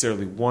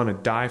necessarily want to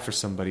die for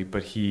somebody,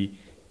 but he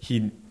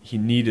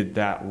needed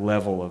that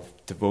level of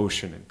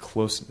devotion and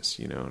closeness,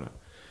 to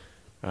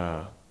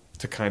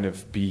kind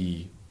of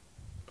be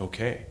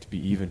okay, to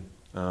be even.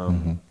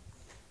 My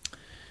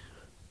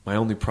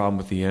only problem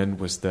with the end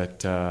was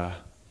that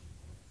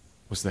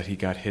he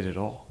got hit at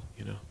all,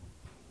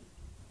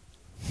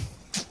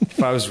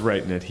 If I was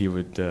writing it, he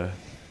would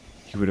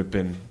have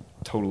been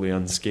totally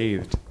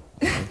unscathed.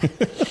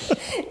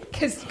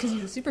 Because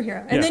he's a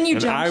superhero. And then you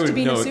jumped to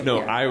being a superhero.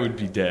 No, I would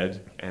be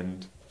dead,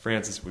 and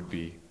Francis would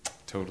be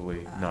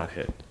totally not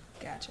hit.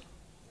 Gotcha.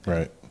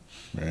 Right.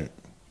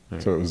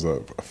 So it was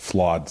a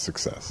flawed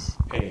success.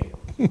 Hey.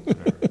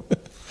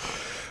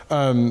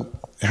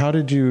 How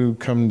did you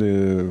come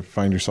to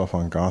find yourself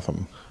on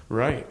Gotham?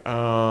 Right.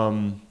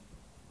 Well,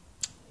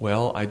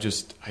 I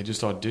just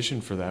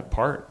auditioned for that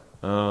part.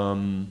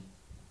 And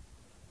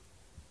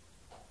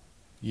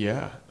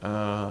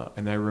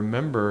I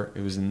remember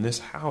it was in this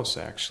house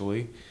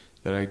actually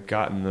that I'd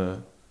gotten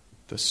the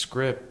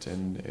script,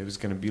 and it was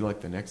going to be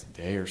like the next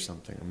day or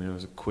something. I mean, it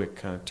was a quick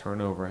kind of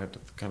turnover. I had to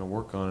kind of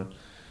work on it.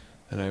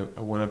 And I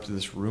went up to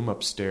this room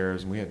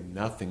upstairs, and we had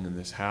nothing in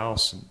this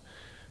house, and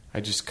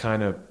I just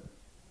kind of,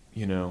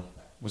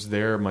 was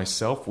there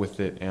myself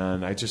with it,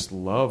 and I just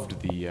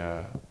loved the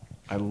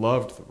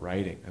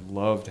writing. I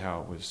loved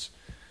how it was,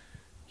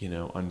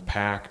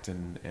 unpacked,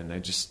 and I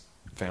just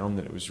found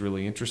that it was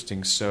really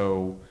interesting.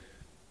 So,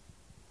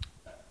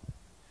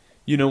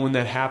 when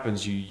that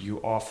happens,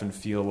 you often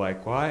feel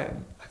like, well, I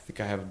think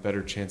I have a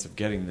better chance of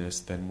getting this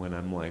than when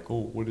I'm like,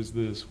 oh, what is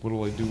this? What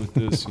do I do with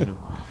this?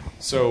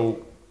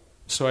 So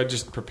I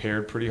just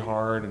prepared pretty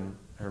hard, and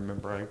I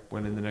remember I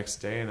went in the next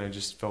day, and I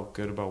just felt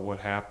good about what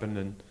happened,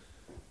 and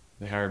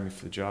they hired me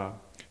for the job.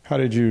 How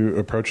did you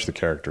approach the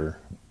character?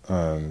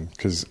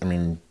 Because,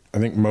 I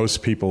think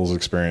most people's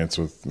experience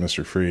with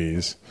Mr.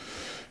 Freeze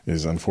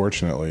is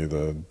unfortunately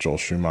the Joel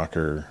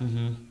Schumacher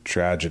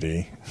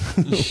tragedy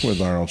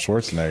with Arnold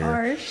Schwarzenegger.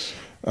 Harsh.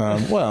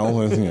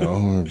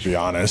 Be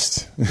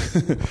honest.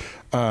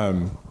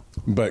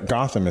 But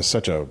Gotham is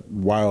such a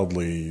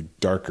wildly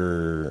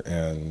darker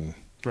and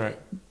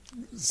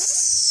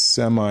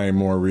semi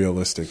more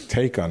realistic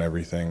take on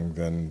everything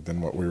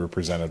than what we were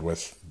presented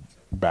with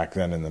back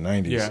then in the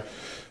 90s. Yeah.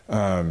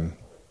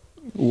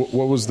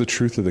 What was the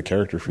truth of the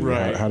character for you?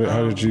 Right. How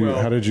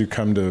did you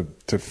come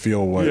to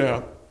feel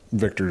what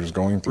Victor is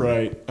going through?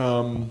 Right.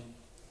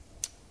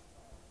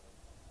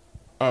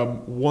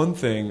 One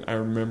thing I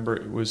remember,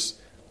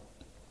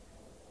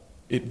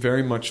 it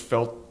very much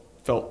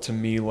felt to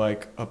me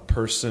like a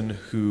person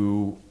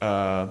who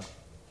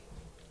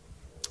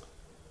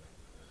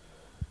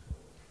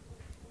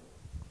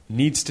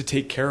needs to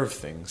take care of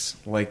things.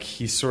 Like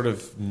he sort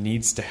of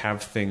needs to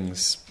have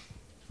things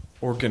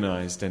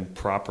organized and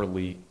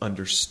properly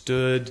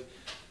understood,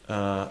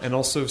 and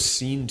also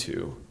seen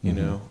to, you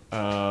know.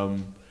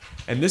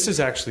 And this is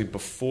actually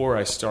before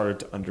I started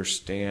to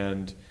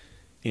understand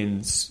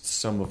in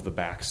some of the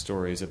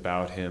backstories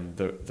about him,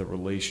 the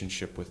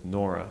relationship with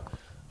Nora.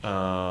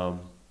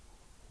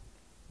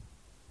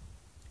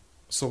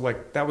 So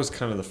like that was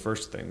kind of the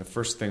first thing. The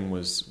first thing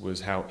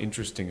was how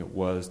interesting it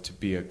was to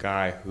be a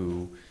guy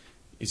who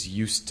is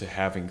used to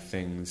having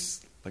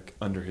things like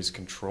under his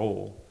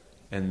control,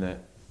 and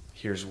that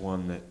here's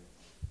one that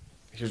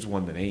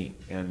ain't,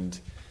 and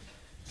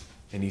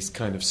he's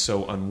kind of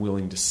so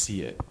unwilling to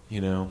see it, you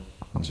know.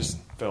 Just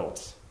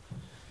felt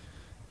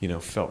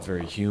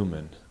very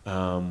human.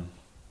 And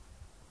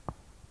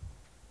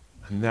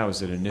that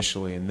was it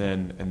initially, and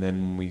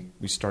then we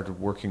started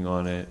working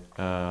on it,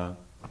 and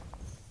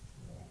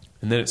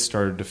then it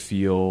started to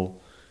feel,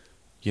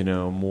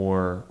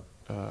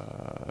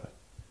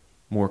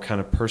 more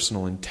kind of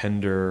personal and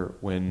tender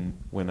when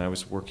I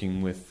was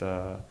working with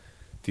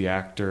the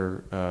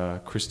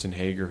actor Kristen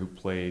Hager who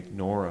played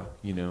Nora.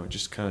 You know, it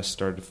just kind of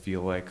started to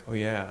feel like, oh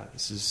yeah,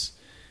 this is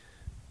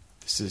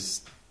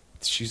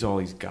she's all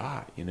he's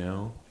got. You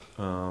know,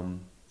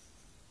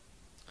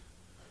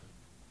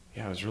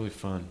 yeah, it was really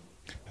fun.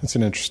 That's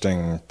an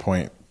interesting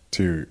point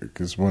too,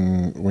 because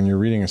when you're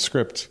reading a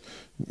script,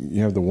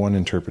 you have the one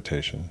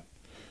interpretation,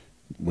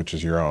 which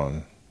is your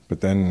own,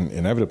 but then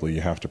inevitably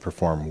you have to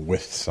perform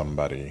with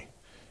somebody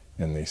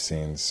in these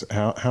scenes.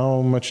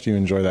 How much do you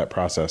enjoy that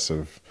process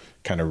of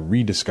kind of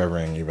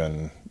rediscovering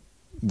even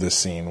the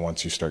scene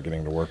once you start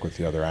getting to work with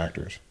the other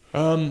actors?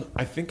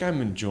 I think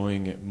I'm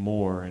enjoying it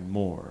more and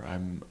more.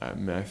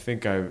 I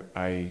think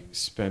I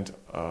spent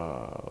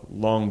a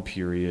long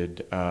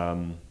period,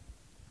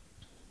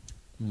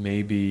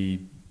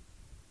 maybe,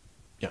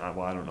 yeah,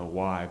 well, I don't know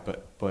why,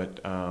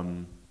 but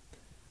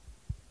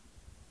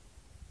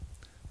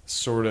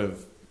sort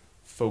of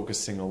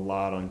focusing a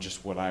lot on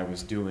just what I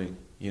was doing,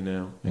 you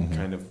know, and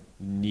kind of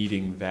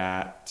needing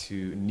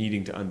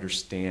to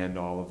understand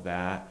all of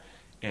that.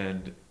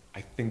 And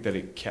I think that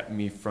it kept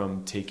me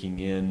from taking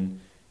in,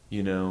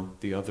 you know,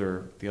 the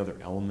other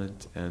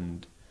element.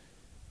 And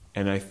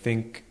I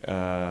think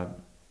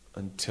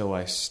until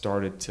I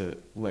started to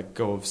let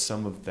go of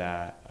some of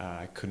that,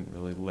 I couldn't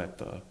really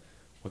let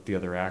what the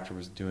other actor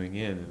was doing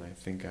in. And I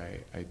think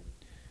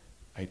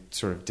I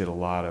sort of did a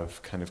lot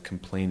of kind of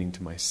complaining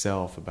to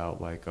myself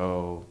about like,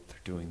 oh,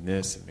 they're doing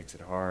this, it makes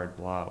it hard,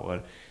 blah,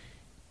 what,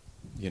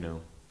 you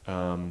know.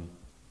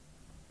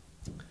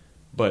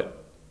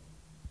 But,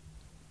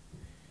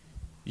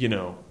 you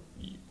know,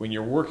 when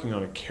you're working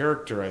on a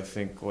character, I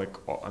think like,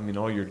 I mean,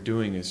 all you're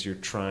doing is you're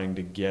trying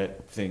to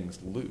get things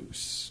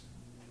loose.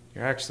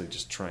 You're actually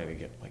just trying to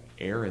get like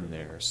air in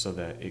there so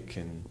that it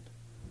can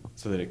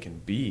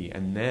be.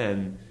 And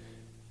then,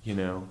 you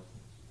know,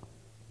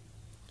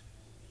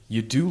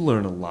 you do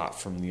learn a lot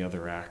from the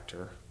other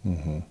actor.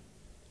 Mm-hmm.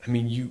 I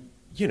mean,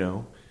 you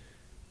know.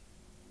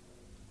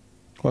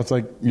 Well, it's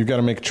like you've got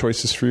to make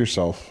choices for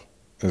yourself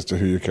as to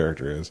who your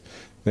character is.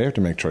 They have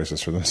to make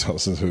choices for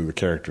themselves as to who the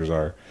characters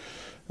are.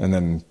 And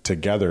then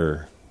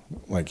together,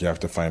 like you have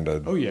to find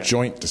a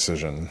joint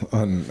decision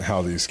on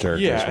how these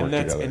characters work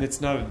together. And it's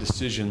not a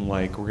decision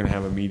like we're going to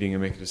have a meeting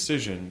and make a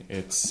decision.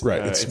 It's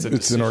right.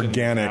 It's an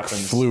organic,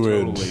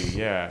 fluid,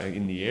 totally,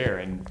 in the air.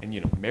 And you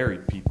know,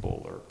 married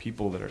people or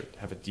people that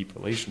have a deep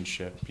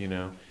relationship. You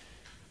know,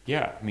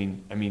 yeah. I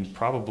mean,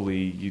 probably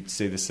you'd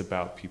say this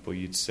about people.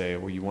 You'd say,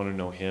 well, you want to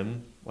know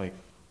him, like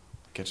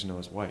get to know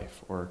his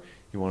wife, or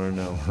you want to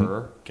know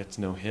her, get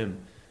to know him.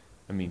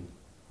 I mean.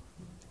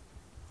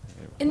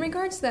 In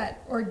regards to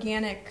that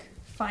organic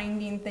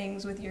finding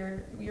things with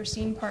your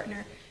scene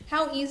partner,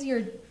 how easy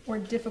or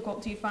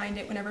difficult do you find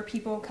it whenever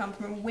people come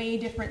from a way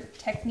different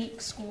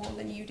technique school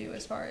than you do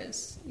as far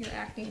as your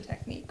acting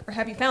technique? Or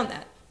have you found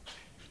that?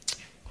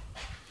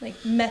 Like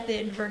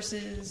method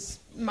versus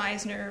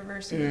Meisner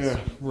versus... Yeah,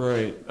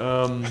 right.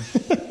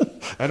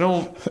 I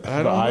don't the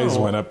eyes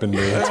know. Went up into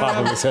the top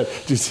of his head.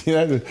 Did you see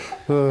that?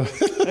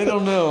 I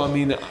don't know.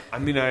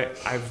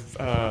 I've...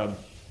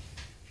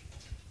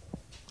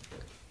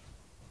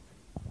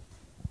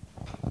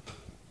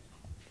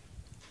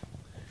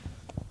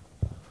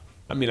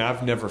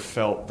 I've never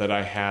felt that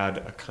I had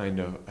a kind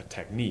of a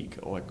technique,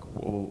 like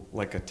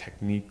a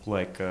technique,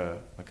 like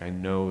I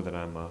know that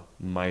I'm a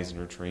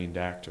Meisner trained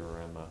actor,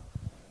 or I'm a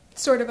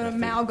sort of an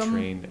amalgam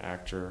trained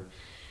actor.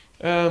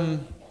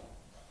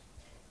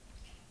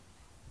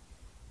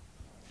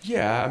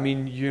 Yeah, I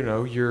mean, you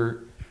know,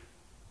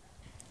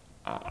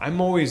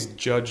 I'm always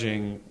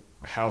judging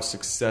how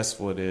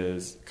successful it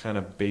is, kind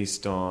of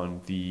based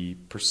on the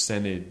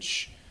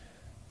percentage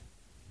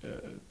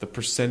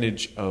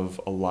of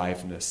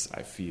aliveness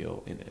I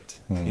feel in it.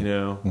 You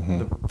know,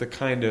 the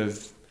kind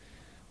of,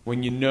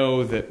 when you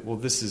know that, well,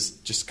 this is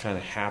just kind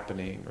of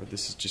happening, or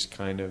this is just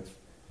kind of,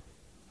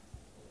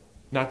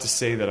 not to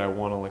say that I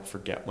want to like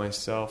forget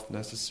myself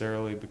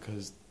necessarily,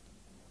 because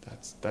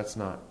that's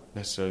not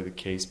necessarily the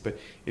case, but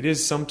it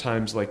is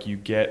sometimes like you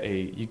get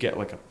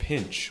like a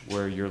pinch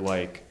where you're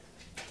like,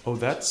 oh,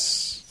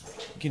 that's,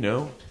 you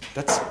know,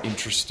 that's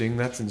interesting,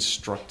 that's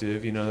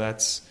instructive, you know,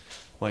 that's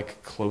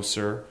like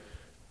closer.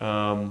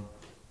 And,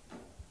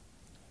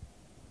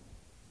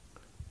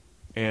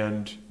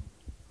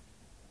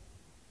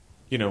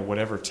 you know,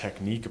 whatever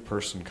technique a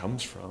person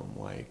comes from,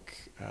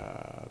 like,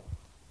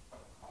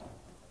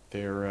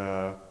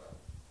 they're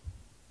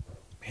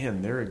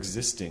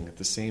existing at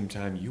the same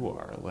time you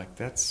are. Like,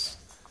 that's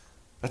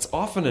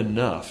often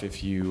enough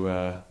if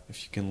you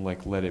can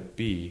like let it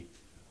be.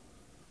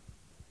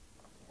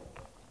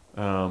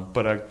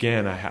 But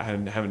again, I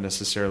haven't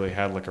necessarily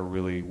had like a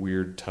really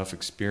weird, tough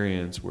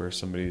experience where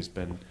somebody's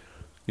been,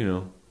 you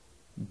know,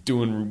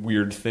 doing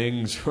weird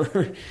things.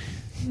 Or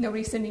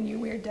nobody's sending you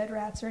weird dead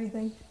rats or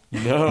anything.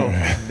 No.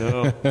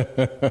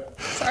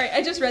 Sorry,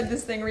 I just read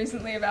this thing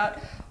recently about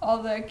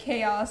all the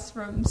chaos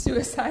from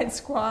Suicide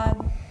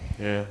Squad.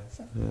 Yeah.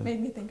 So it made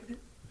me think of it.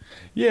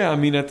 Yeah, I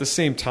mean, at the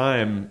same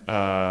time,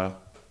 kind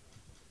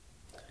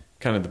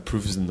of the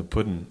proof is in the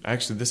pudding.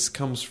 Actually, this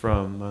comes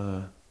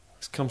from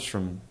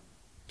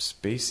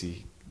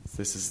spacey.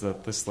 This is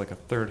like a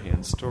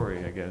third-hand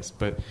story, I guess.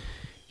 But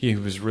he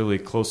was really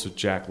close with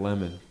Jack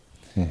Lemmon.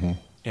 Mm-hmm.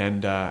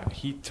 And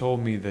he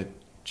told me that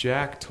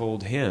Jack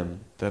told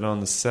him that on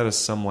the set of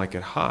Some Like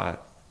It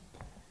Hot,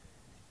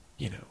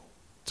 it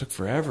took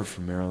forever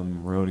for Marilyn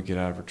Monroe to get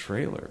out of her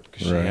trailer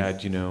because she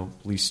had,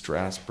 Lee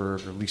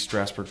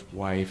Strasberg's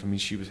wife. I mean,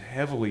 she was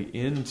heavily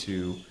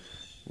into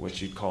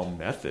what you'd call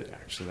method,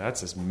 actually.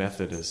 That's as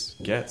method as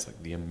gets,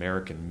 like the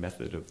American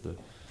method of the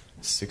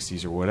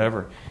 60s or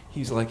whatever.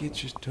 He's like, it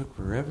just took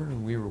forever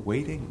and we were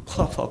waiting,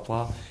 blah, blah,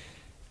 blah.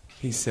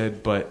 He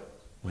said, but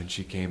when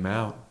she came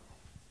out,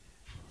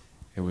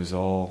 it was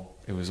all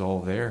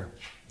there.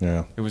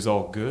 Yeah. It was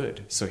all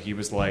good. So he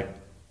was like,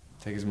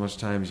 take as much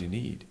time as you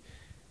need.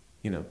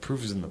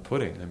 Proof is in the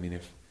pudding. I mean,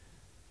 if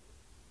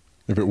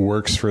it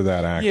works for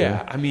that actor.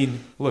 Yeah, I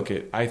mean,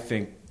 I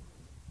think,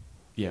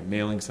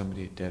 mailing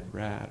somebody a dead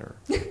rat or,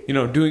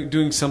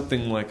 doing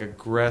something like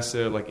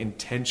aggressive, like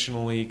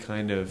intentionally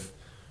kind of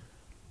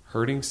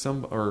hurting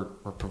or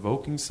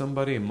provoking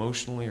somebody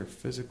emotionally or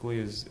physically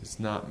is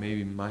not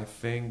maybe my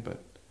thing, but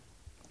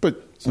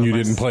you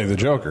didn't play the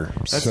Joker.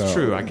 That's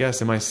true, I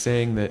guess. Am I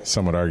saying that?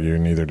 Some would argue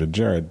neither did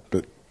Jared,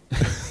 but...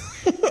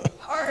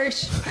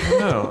 Harsh.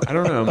 I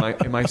don't know.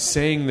 Am I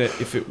saying that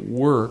if it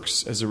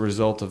works as a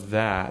result of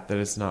that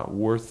it's not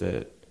worth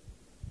it?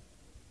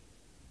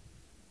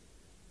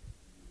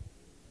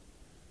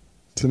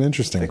 It's an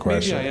interesting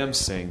question. Maybe I am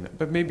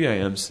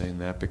saying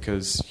that,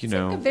 because, It's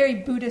like a very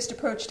Buddhist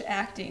approach to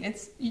acting.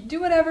 It's you do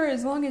whatever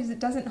as long as it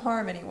doesn't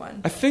harm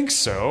anyone. I think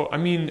so.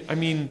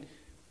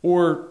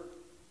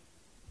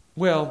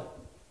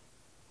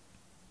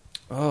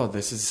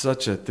 This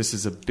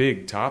is a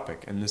big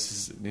topic, and this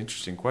is an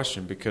interesting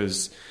question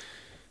because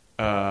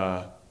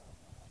a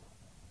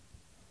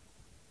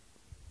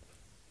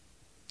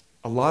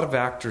lot of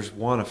actors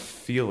want to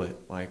feel it.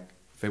 Like,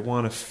 they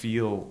want to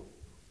feel,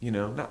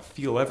 not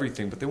feel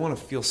everything, but they want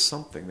to feel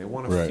something. They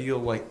want to feel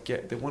like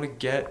they want to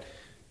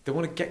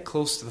get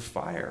close to the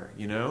fire,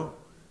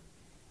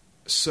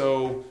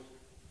 So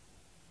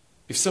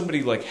if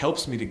somebody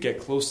helps me to get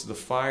close to the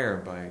fire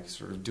by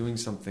sort of doing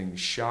something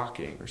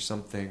shocking or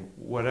something,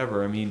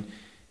 whatever, I mean,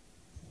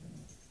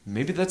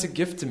 maybe that's a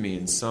gift to me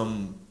in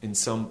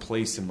some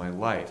place in my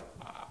life.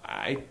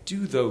 I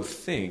do, though,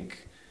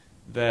 think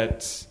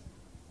that,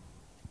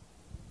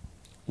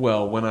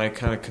 when I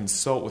kind of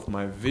consult with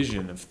my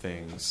vision of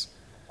things,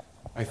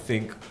 I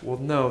think,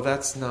 no,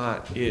 that's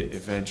not it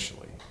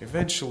eventually.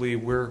 Eventually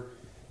we're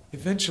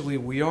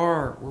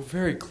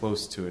very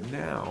close to it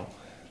now.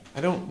 I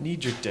don't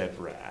need your dead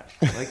rat.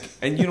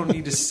 And you don't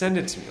need to send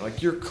it to me.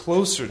 You're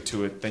closer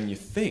to it than you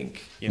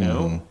think,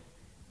 Mm-hmm.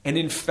 And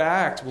in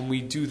fact, when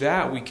we do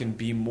that, we can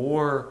be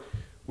more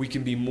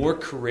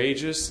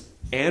courageous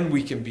and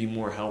we can be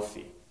more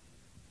healthy.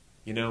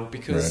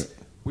 Because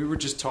we were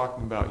just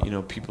talking about,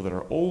 people that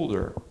are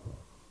older,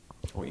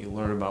 what you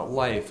learn about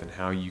life and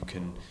how you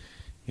can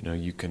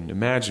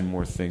imagine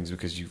more things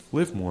because you've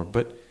lived more.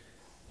 But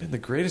the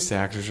greatest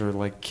actors are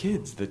like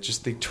kids that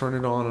they turn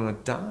it on a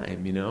dime, I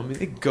mean,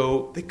 they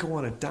go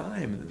on a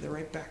dime and then they're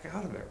right back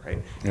out of it,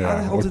 right? Yeah. How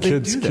the hell do they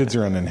do that? Kids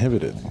are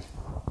uninhibited.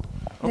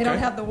 They don't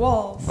have the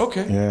walls.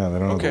 Okay. Yeah, they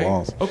don't have the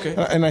walls. Okay.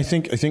 And I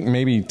think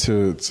maybe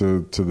to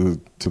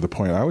the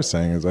point I was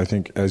saying is I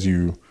think as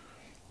you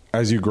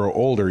grow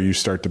older, you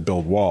start to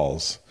build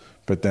walls,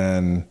 but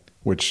then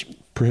which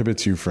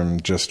prohibits you from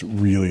just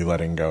really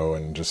letting go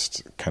and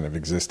just kind of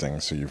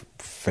existing. So you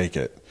fake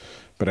it.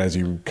 But as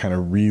you kind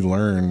of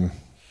relearn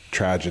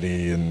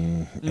tragedy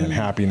and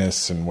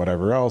happiness and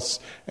whatever else,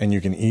 and you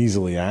can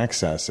easily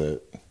access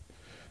it,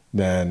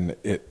 then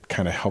it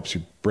kind of helps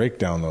you break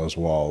down those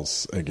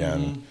walls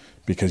again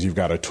because you've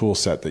got a tool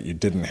set that you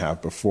didn't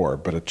have before.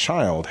 But a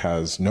child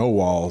has no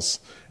walls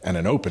and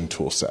an open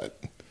tool set.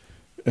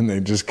 And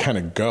they just kind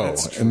of go,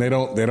 and they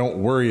don't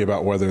worry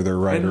about whether they're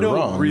right or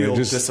wrong. No real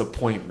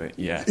disappointment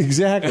yet.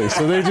 Exactly.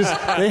 So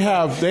they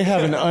have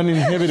an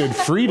uninhibited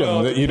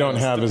freedom that you don't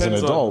have as an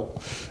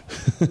adult.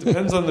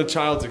 Depends on the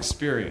child's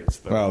experience,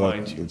 though.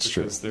 Mind you, that's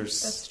true.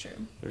 That's true.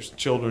 There's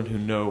children who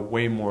know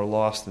way more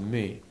loss than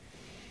me.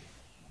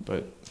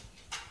 But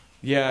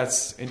yeah,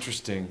 it's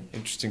interesting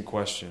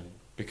question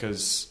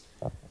because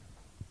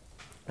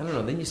I don't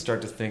know. Then you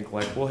start to think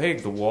hey,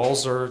 the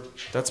walls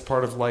that's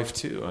part of life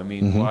too. I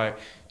mean, why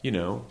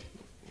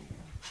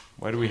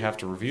do we have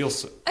to reveal?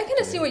 I kind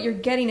of see what you're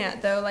getting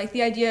at, though. Like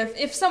the idea of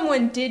if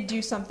someone did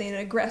do something and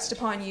aggressed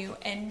upon you,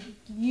 and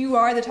you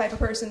are the type of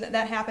person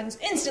that happens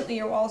instantly,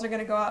 your walls are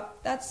going to go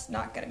up. That's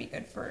not going to be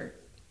good for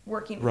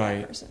working with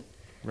that person.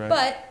 Right.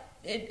 But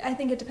I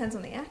think it depends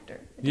on the actor.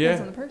 It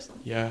depends on the person.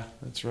 Yeah,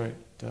 that's right.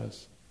 It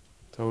does.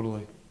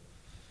 Totally.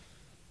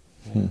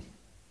 Yeah.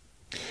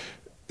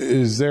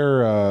 Is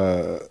there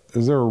a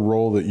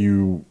role that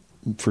you,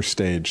 for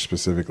stage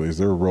specifically, is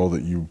there a role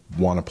that you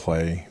want to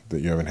play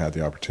that you haven't had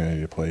the opportunity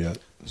to play yet?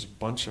 There's a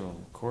bunch of them,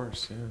 of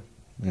course,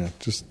 yeah. Yeah,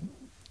 just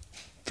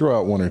throw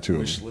out one or two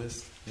Wish of them.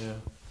 list, yeah.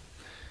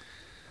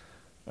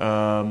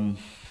 I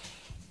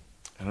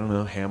don't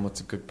know,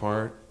 Hamlet's a good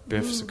part.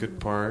 Biff's a good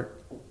part.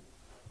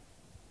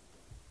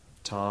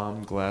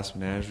 Tom, Glass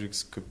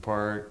Menageric's a good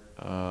part.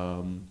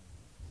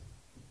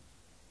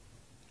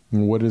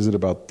 What is it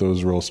about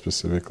those roles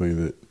specifically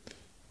that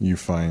you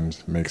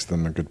find makes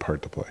them a good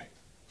part to play?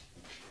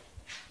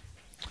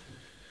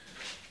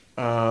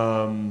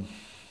 I'm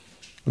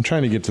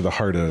trying to get to the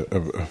heart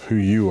of who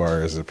you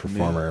are as a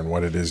performer and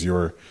what it is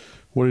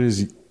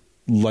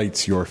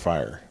lights your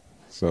fire.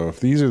 So if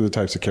these are the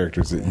types of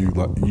characters that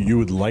you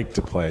would like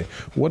to play,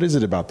 what is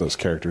it about those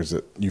characters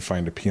that you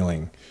find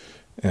appealing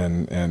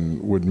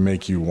and would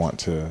make you want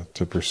to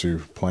pursue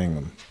playing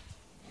them?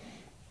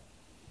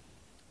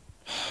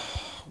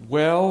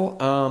 Well,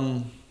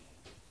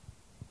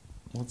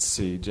 let's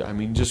see. I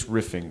mean, just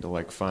riffing to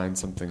like find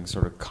something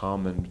sort of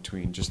common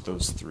between just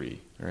those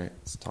three, right?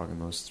 Let's talk in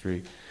those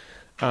three.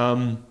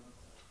 I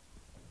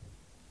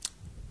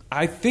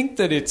think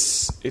that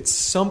it's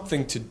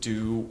something to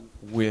do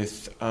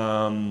with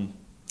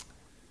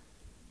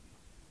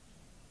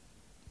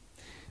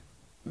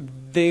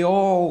they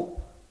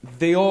all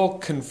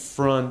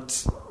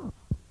confront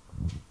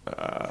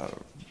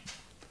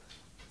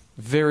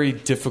very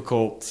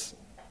difficult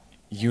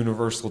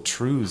universal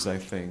truths. I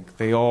think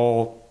they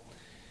all,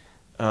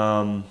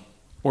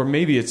 or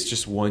maybe it's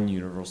just one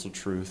universal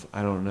truth.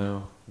 I don't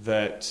know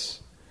that.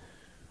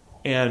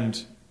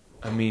 And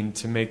I mean,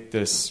 to make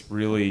this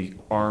really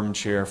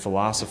armchair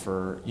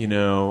philosopher,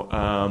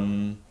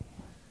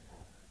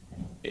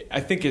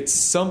 I think it's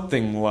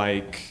something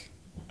like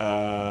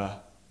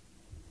that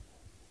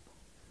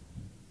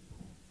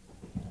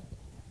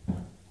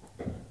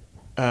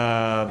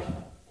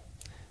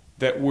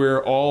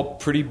we're all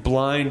pretty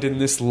blind in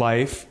this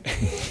life,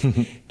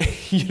 and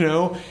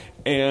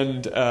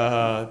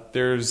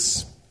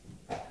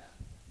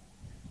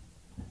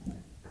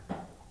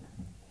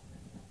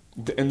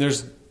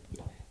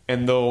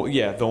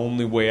the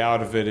only way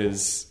out of it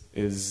is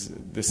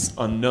this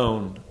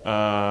unknown.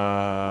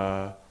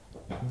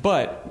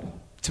 But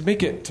to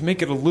make it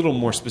a little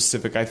more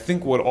specific, I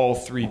think what all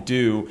three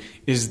do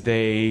is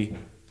they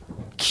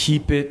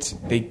keep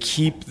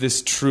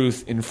this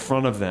truth in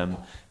front of them.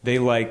 They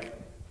like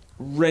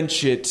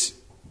wrench it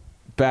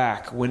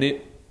back when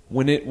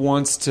it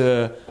wants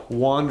to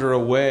wander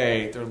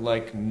away. They're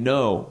like,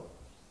 no.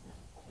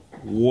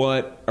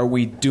 What are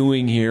we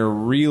doing here,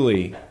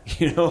 really?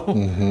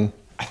 Mm-hmm.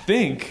 I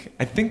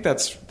think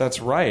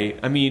that's right.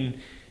 I mean,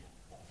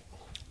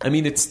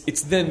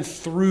 it's then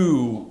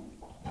through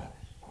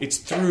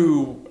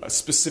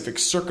specific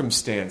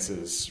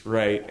circumstances,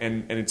 right?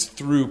 And it's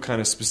through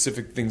kind of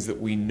specific things that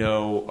we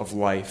know of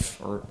life,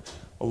 or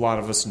a lot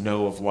of us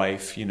know of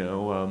life,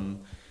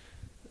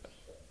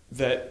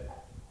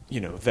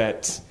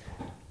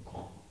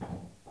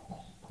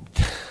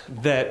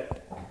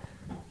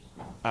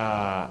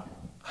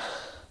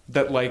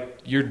 that like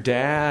your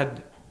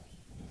dad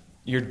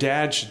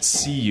should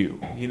see you,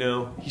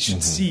 he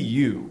should see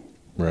you.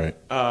 Right.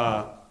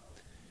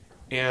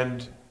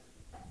 And,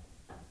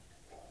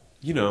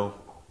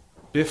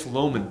 Biff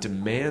Loman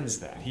demands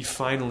that. He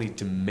finally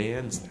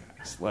demands that.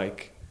 It's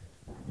like,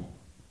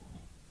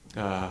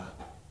 and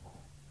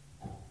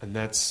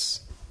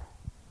that's,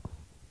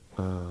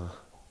 I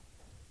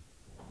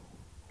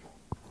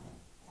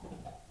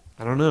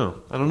don't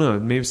know.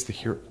 Maybe it's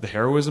the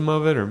heroism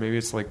of it, or maybe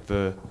it's like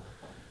because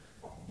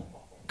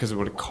of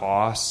what it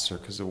costs, or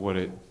because of what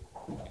it,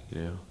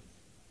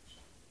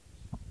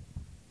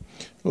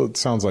 Well, it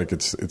sounds like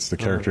it's the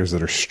characters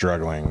that are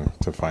struggling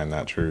to find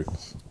that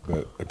truth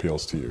that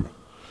appeals to you.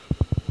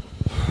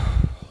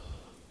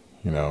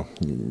 You're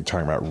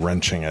talking about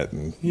wrenching it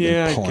and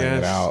pulling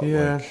it out.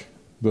 Yeah. Like,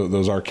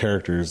 those are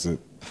characters that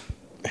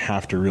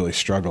have to really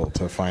struggle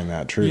to find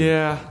that truth.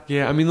 Yeah.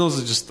 I mean,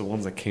 those are just the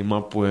ones I came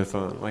up with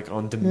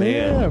on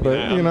demand. Yeah,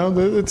 but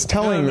it's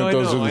telling that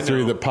those are the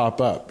three that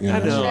pop up. I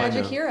know.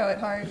 Tragic hero at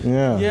heart.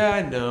 Yeah. Yeah,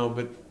 I know,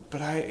 but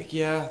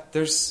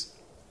there's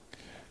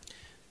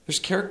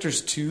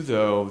characters too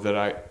though that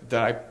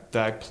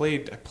I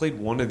played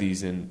one of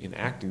these in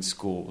acting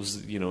school. It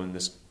was in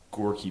this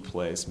Gorky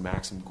play, this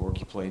Maxim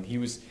Gorky play, and he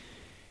was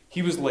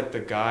like the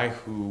guy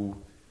who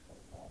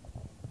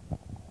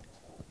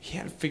he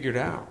had it figured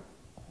out.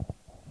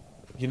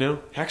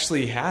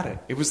 Actually he had it.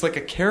 It was like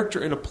a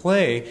character in a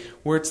play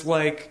where it's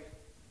like,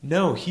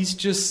 no, he's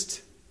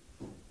just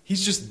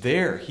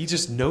there. He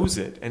just knows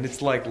it, and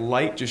it's like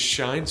light just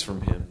shines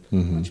from him.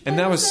 Mm-hmm. And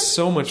that was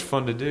so much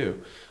fun to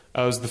do. It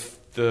was the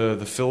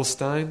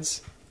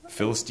Philistines, how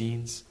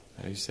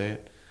do you say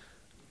it?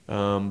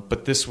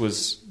 But this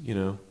was,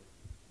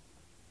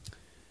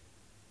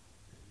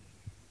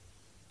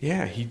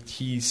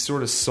 he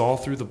sort of saw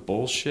through the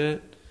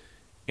bullshit,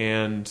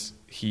 and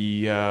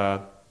he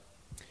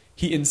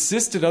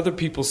insisted other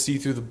people see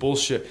through the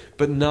bullshit,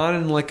 but not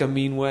in like a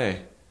mean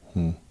way.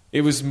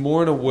 It was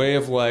more in a way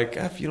of like,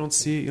 if you don't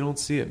see it, you don't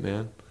see it,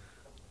 man.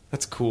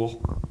 That's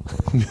cool.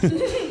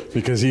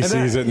 Because he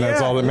sees it, and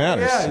that's all that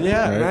matters.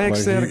 Yeah. Right? And I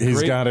actually had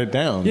he's got it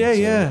down.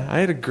 Yeah. I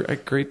had a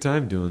great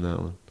time doing that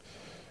one.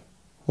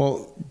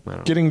 Well,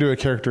 getting to a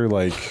character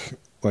like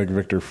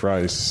Victor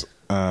Fries,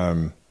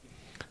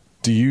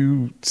 Do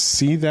you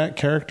see that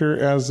character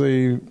as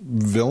a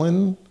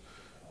villain,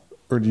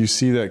 or do you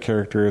see that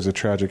character as a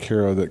tragic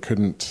hero that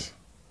couldn't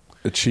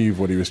achieve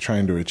what he was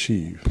trying to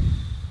achieve?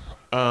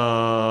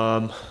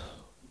 Well,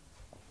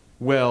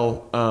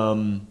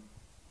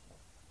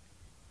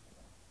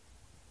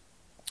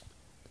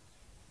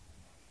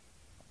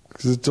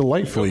 because it's a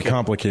delightfully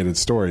complicated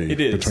story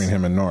between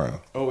him and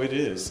Nora. Oh, it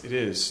is. It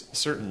is,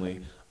 certainly.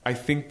 I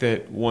think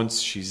that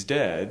once she's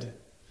dead,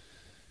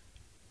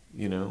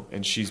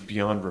 and she's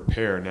beyond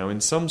repair. Now, in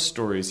some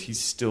stories, he's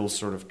still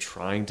sort of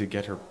trying to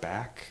get her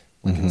back,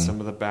 like in some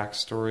of the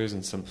backstories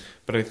and some.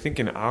 But I think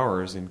in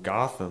ours, in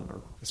Gotham,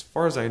 or as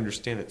far as I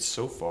understand it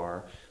so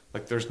far,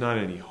 like there's not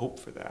any hope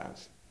for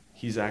that.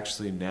 He's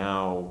actually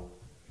now.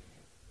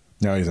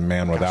 Now he's a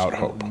man without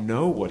hope. I don't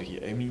know what he.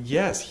 I mean,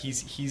 yes,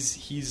 he's.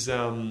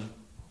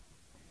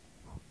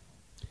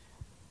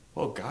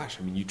 Well, gosh,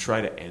 I mean, you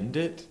try to end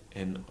it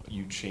and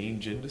you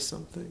change into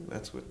something.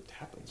 That's what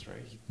happens,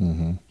 right?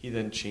 He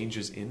then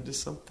changes into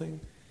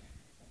something.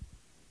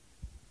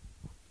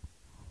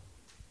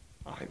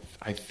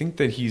 I think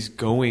that he's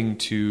going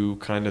to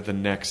kind of the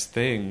next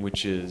thing,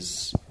 which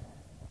is,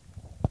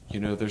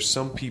 there's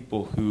some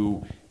people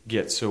who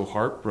get so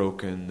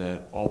heartbroken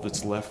that all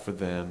that's left for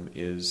them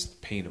is the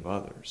pain of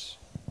others.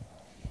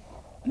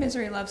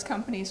 Misery loves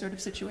company sort of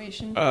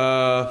situation.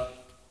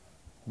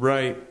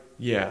 Right.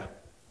 Yeah.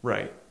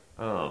 Right.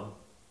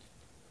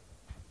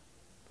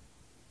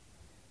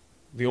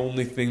 The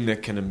only thing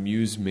that can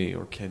amuse me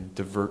or can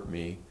divert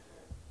me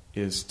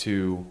is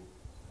to,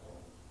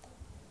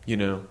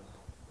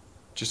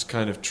 just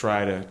kind of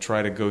try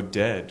to go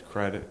dead,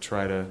 try to,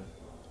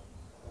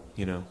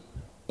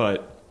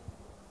 but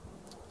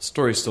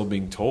story's still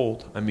being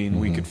told. I mean,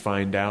 we could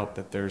find out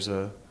that there's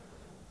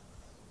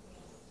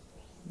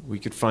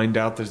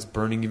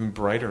burning even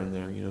brighter in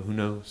there. Who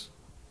knows?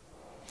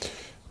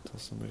 Until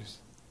somebody's.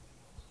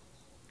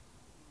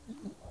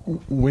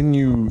 When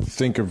you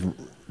think of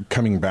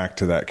coming back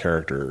to that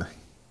character,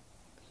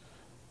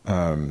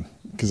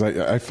 because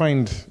I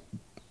find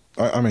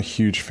I'm a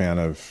huge fan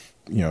of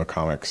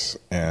comics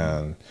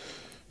and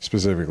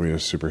specifically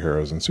of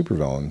superheroes and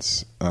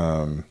supervillains.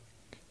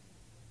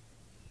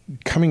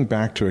 Coming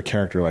back to a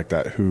character like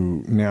that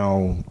who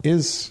now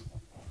is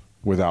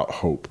without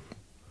hope,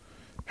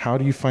 how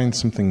do you find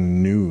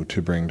something new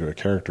to bring to a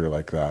character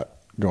like that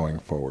going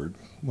forward?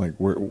 Like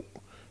where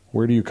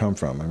do you come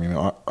from? I mean,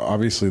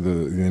 obviously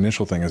the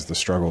initial thing is the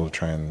struggle to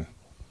try and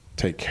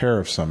take care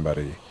of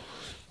somebody.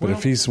 But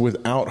if he's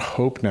without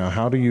hope now,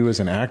 how do you as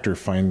an actor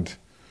find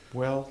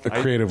a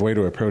creative way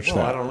to approach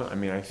that? I don't know. I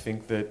mean, I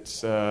think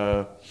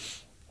that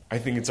I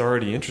think it's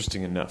already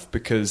interesting enough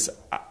because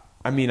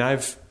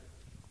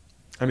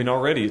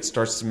already it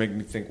starts to make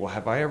me think, well,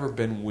 have I ever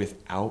been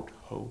without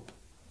hope?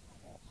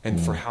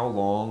 And for how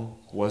long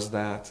was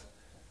that?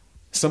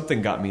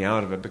 Something got me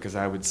out of it because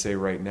I would say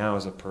right now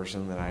as a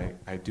person that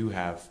I do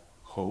have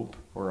hope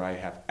or I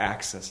have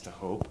access to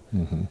hope.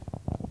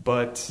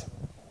 But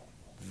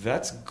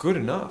that's good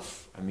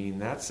enough. I mean,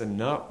 that's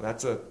enough.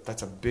 That's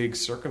a big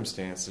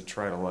circumstance to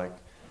try to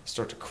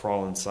start to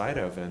crawl inside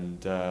of.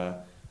 And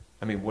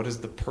what is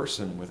the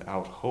person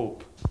without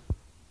hope?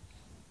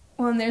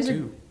 Well, and there's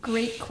a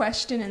great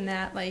question in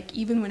that,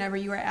 even whenever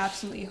you are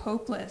absolutely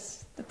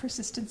hopeless, the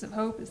persistence of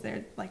hope, is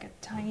there like a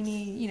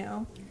tiny,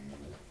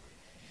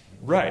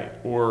 Right,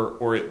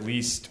 or at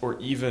least, or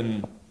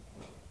even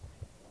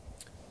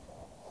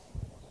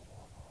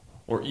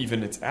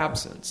its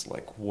absence.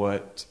 Like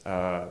what,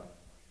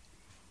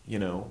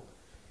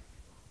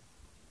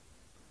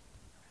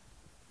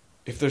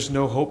 if there's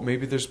no hope,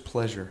 maybe there's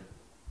pleasure.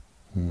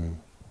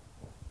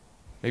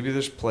 Maybe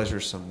there's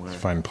pleasure somewhere.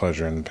 Find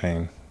pleasure in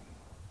pain.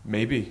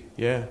 Maybe,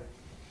 yeah.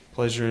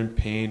 Pleasure in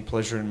pain,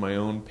 pleasure in my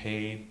own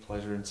pain,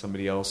 pleasure in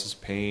somebody else's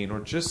pain, or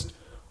just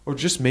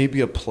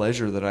maybe a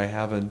pleasure that I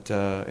haven't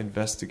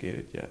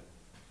investigated yet.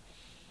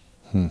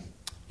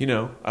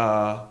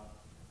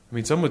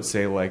 Some would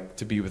say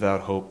to be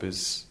without hope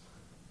is,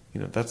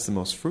 that's the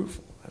most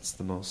fruitful. That's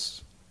the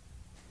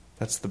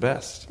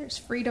best. There's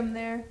freedom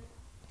there.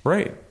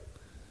 Right.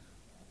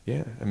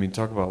 Yeah.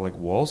 Talk about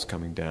walls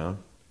coming down.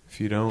 If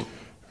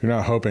you're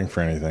not hoping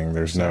for anything,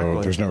 there's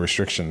no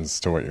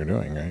restrictions to what you're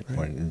doing, right?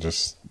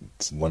 It's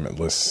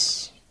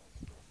limitless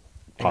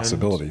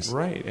possibilities.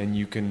 Right. And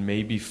you can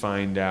maybe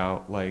find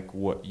out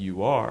what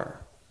you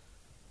are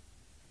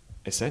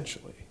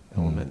essentially,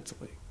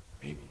 elementally,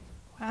 maybe.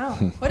 Wow.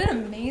 What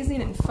an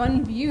amazing and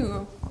fun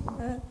view.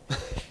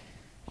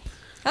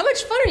 How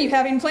much fun are you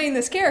having playing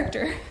this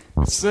character?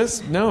 It's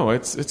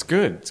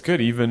good. It's good.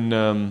 Even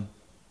I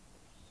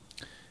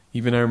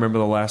remember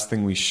the last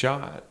thing we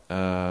shot.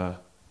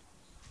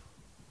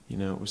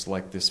 It was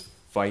like this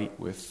fight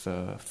with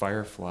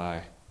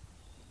Firefly.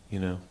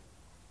 It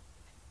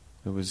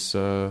was.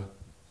 That's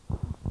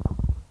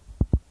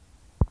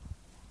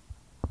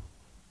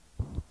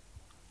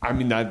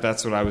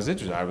what I was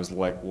interested in. I was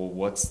like, well,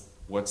 what's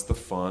the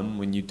fun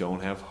when you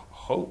don't have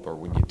hope or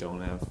when you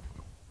don't have.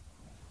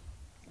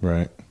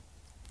 Right.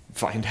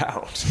 Find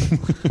out.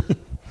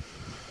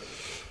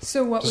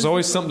 So what? There's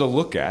always something to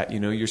look at.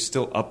 You're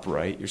still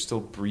upright. You're still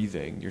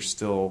breathing. You're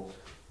still.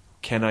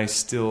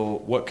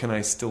 What can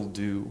I still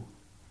do?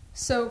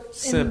 So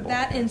Simple. In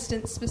that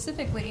instance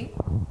specifically,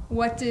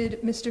 what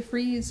did Mr.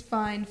 Freeze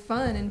find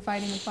fun in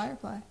fighting with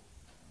Firefly?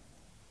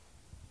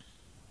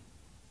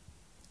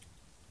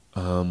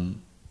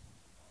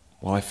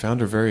 Well, I found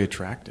her very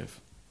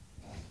attractive.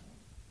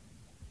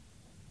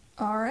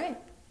 All right.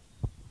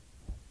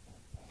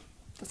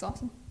 That's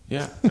awesome.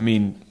 Yeah, I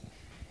mean,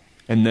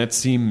 and that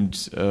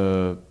seemed,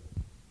 I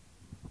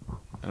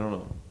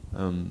don't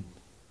know,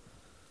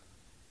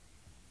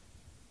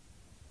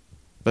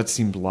 that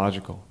seemed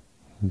logical.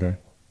 Okay.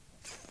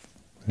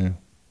 Yeah.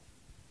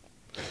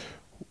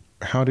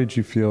 How did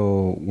you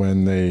feel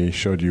when they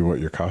showed you what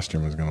your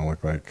costume was going to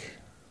look like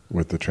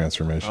with the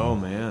transformation? Oh,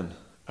 man.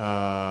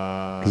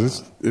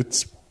 Because I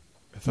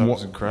thought it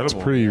was incredible. It's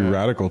a pretty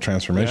radical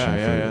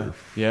transformation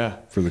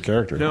for the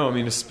character. No, I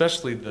mean,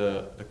 especially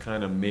the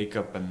kind of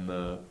makeup and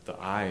the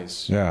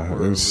eyes. Yeah, it was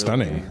really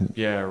stunning.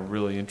 Yeah,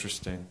 really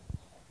interesting.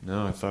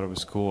 No, I thought it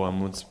was cool.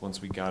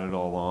 Once we got it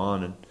all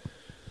on, and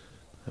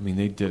I mean,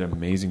 they did an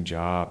amazing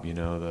job.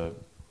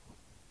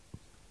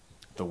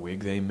 The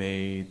wig they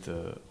made,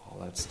 all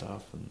that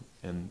stuff,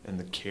 and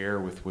the care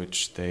with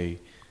which they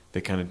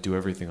kind of do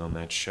everything on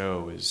that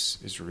show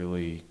is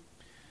really,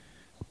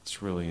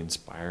 it's really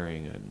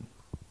inspiring. And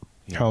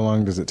how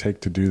long does it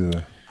take to do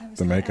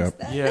the makeup?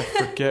 Yeah,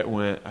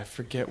 I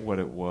forget what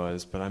it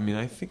was, but I mean,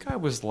 I think I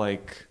was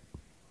like,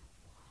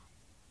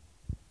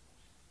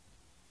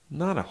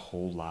 not a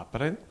whole lot,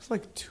 but I think it was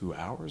like 2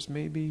 hours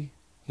maybe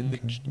in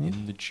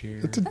the chair.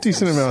 It's a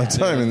decent amount of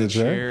time in the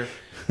chair.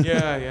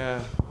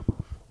 Yeah.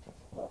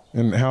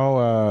 And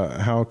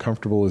how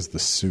comfortable is the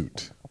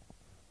suit?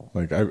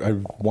 Like I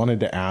wanted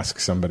to ask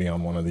somebody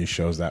on one of these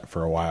shows that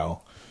for a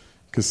while,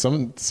 because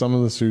some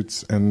of the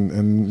suits and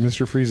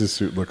Mr. Freeze's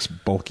suit looks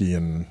bulky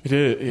and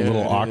a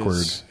little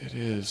awkward. It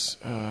is.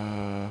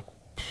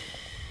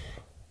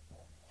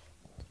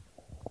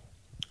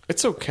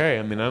 It's okay.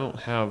 I mean, I don't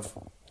have.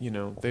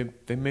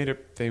 They made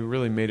it. They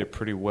really made it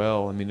pretty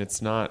well. I mean,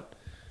 it's not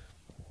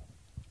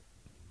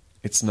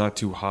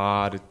too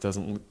hot.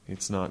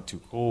 It's not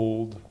too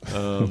cold.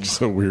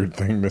 It's a weird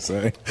thing to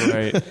say,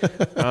 right?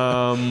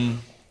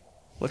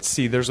 Let's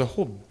see. There's a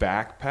whole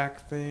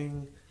backpack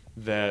thing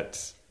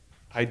that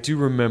I do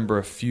remember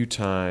a few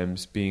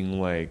times being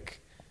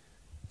like,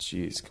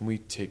 "Geez, can we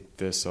take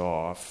this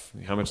off?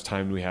 How much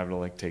time do we have to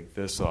like take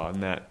this off?"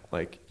 And that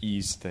like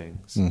ease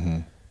things. Mm-hmm.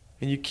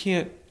 And you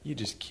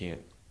just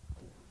can't.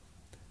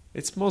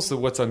 It's mostly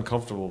what's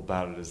uncomfortable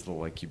about it is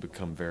you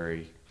become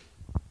very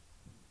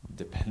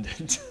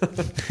dependent.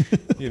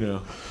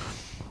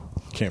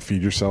 Can't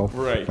feed yourself.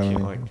 Right. You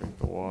can't drink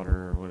the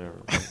water or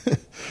whatever.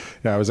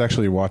 Yeah, I was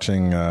actually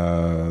watching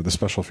the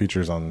special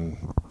features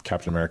on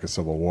Captain America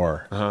Civil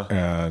War. Uh-huh.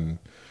 And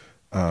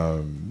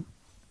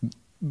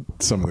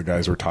some of the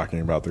guys were talking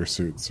about their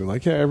suits. They're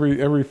like, yeah,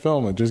 every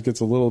film it just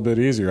gets a little bit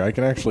easier. I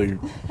can actually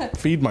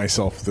feed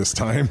myself this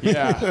time.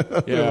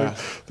 Yeah.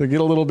 They get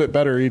a little bit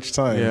better each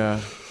time.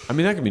 Yeah. I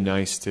mean, that can be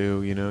nice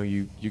too.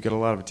 You get a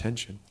lot of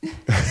attention.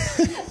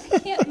 I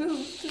can't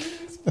move.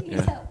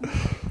 Please help.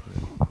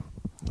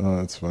 Oh,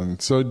 that's fun.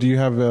 So do you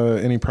have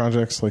any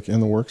projects in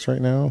the works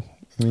right now?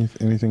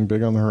 Anything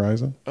big on the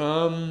horizon?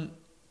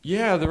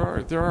 Yeah, there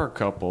are a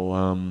couple.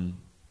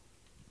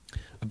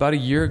 About a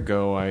year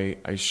ago,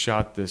 I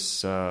shot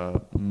this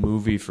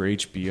movie for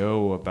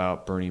HBO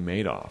about Bernie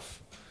Madoff.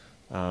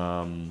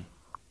 De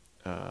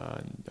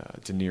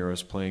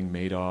Niro's playing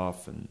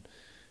Madoff, and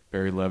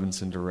Barry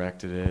Levinson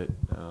directed it.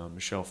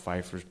 Michelle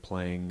Pfeiffer's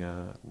playing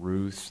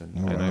Ruth,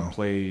 and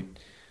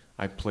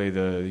I play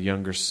the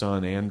younger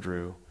son,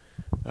 Andrew.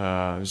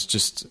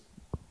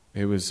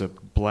 It was a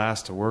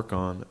blast to work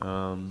on.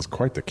 It's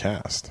quite the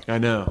cast. I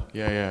know.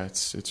 Yeah.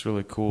 It's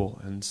really cool,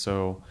 and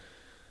so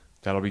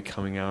that'll be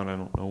coming out. I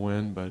don't know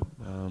when, but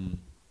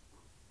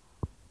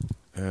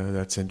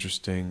that's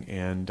interesting.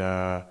 And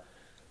I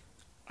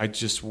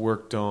just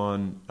worked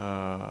on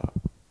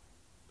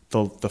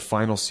the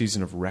final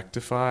season of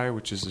Rectify,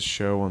 which is a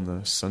show on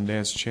the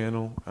Sundance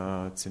Channel.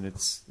 It's in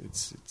its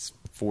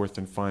fourth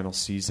and final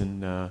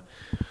season.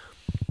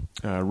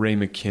 Ray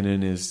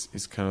McKinnon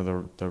is kind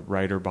of the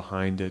writer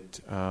behind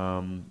it,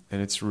 and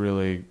it's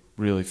really,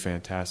 really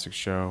fantastic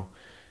show.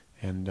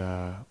 And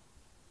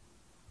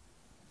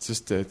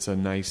it's a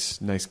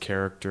nice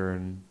character,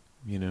 and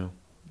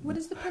What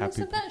is the premise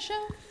of that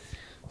show?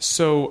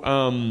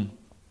 So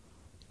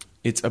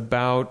it's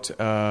about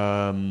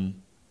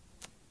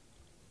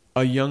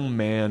a young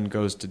man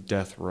goes to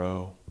death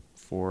row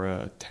for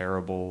a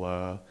terrible,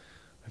 I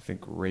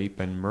think, rape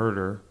and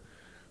murder.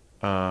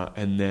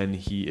 And then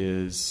he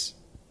is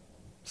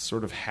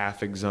sort of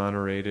half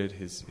exonerated.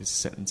 His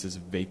sentence is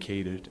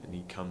vacated, and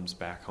he comes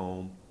back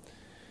home.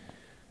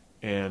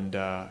 And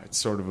it's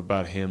sort of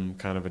about him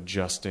kind of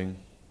adjusting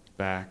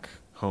back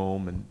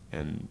home.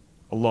 And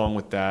along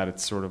with that,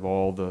 it's sort of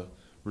all the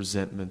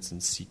resentments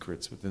and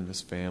secrets within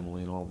this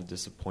family and all the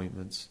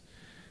disappointments.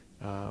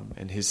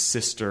 And his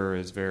sister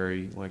is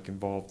very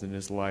involved in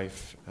his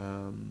life.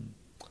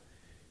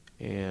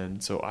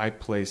 And so I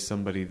play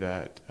somebody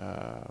that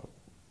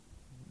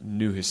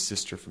knew his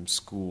sister from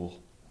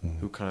school,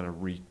 who kind of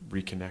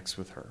reconnects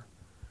with her.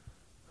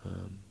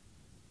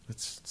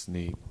 It's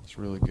neat. It's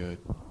really good.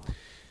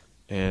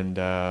 And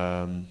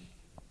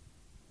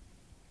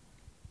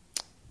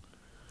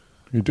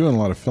you're doing a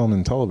lot of film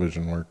and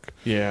television work.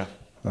 Yeah.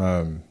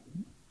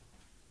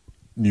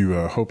 You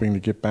hoping to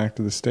get back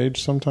to the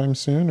stage sometime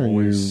soon, or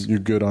you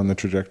good on the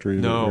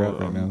trajectory that you're at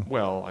right now?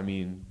 Well, I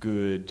mean,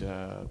 good.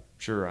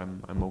 Sure,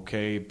 I'm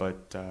okay,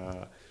 but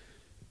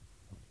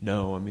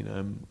no. I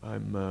mean,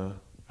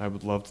 I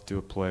would love to do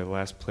a play. The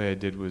last play I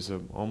did was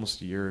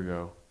almost a year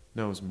ago.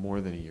 No, it was more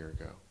than a year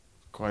ago.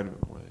 Quite a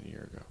bit more than a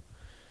year ago.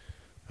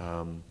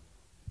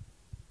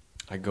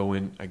 I go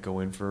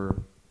in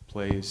for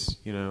plays,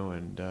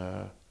 and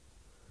yeah.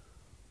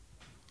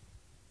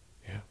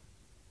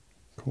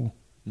 Cool.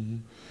 Mm-hmm.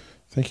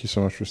 Thank you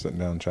so much for sitting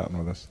down and chatting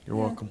with us. You're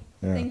welcome.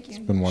 Yeah, Thank you.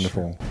 It's been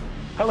wonderful.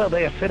 Hello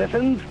there,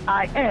 citizens.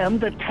 I am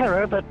the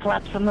terror that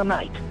flaps in the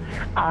night.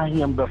 I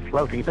am the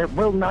floaty that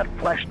will not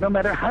flush no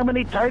matter how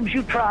many times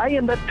you try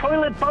in the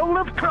toilet bowl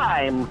of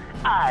crime.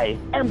 I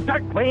am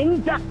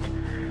Darkwing Duck,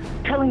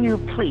 telling you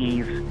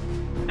please,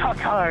 talk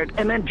hard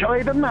and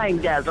enjoy the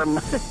mindgasm.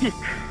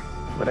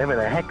 Whatever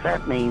the heck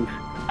that means.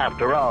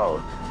 After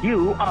all,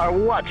 you are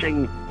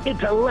watching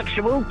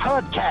Intellectual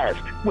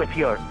Podcast with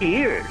your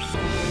ears.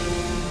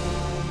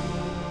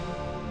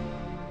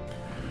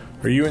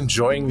 Are you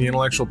enjoying the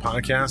Intellectual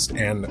Podcast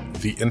and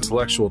the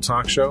Intellectual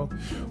Talk Show?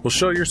 Well,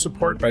 show your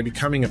support by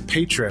becoming a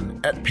patron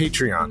at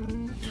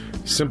Patreon.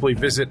 Simply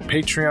visit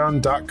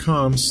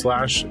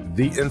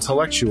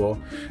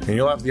patreon.com/theintellectual, and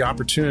you'll have the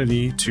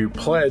opportunity to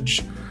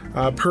pledge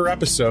per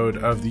episode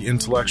of the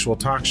Intellectual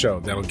Talk Show.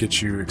 That'll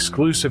get you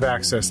exclusive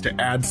access to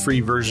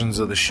ad-free versions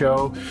of the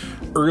show,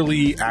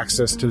 early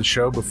access to the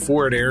show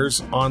before it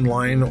airs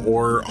online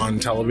or on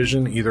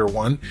television, either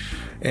one,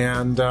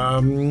 and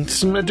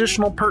some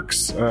additional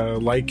perks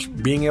like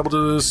being able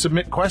to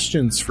submit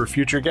questions for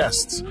future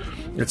guests.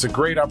 It's a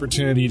great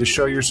opportunity to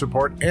show your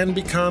support and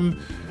become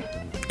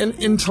an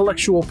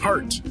intellectual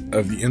part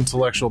of the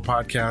Intellectual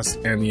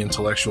Podcast and the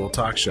Intellectual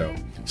Talk Show.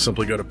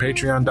 Simply go to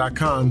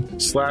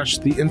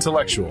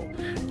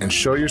patreon.com/theintellectual and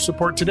show your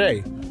support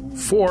today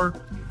for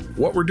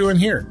what we're doing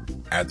here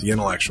at The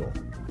Intellectual.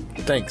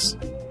 Thanks.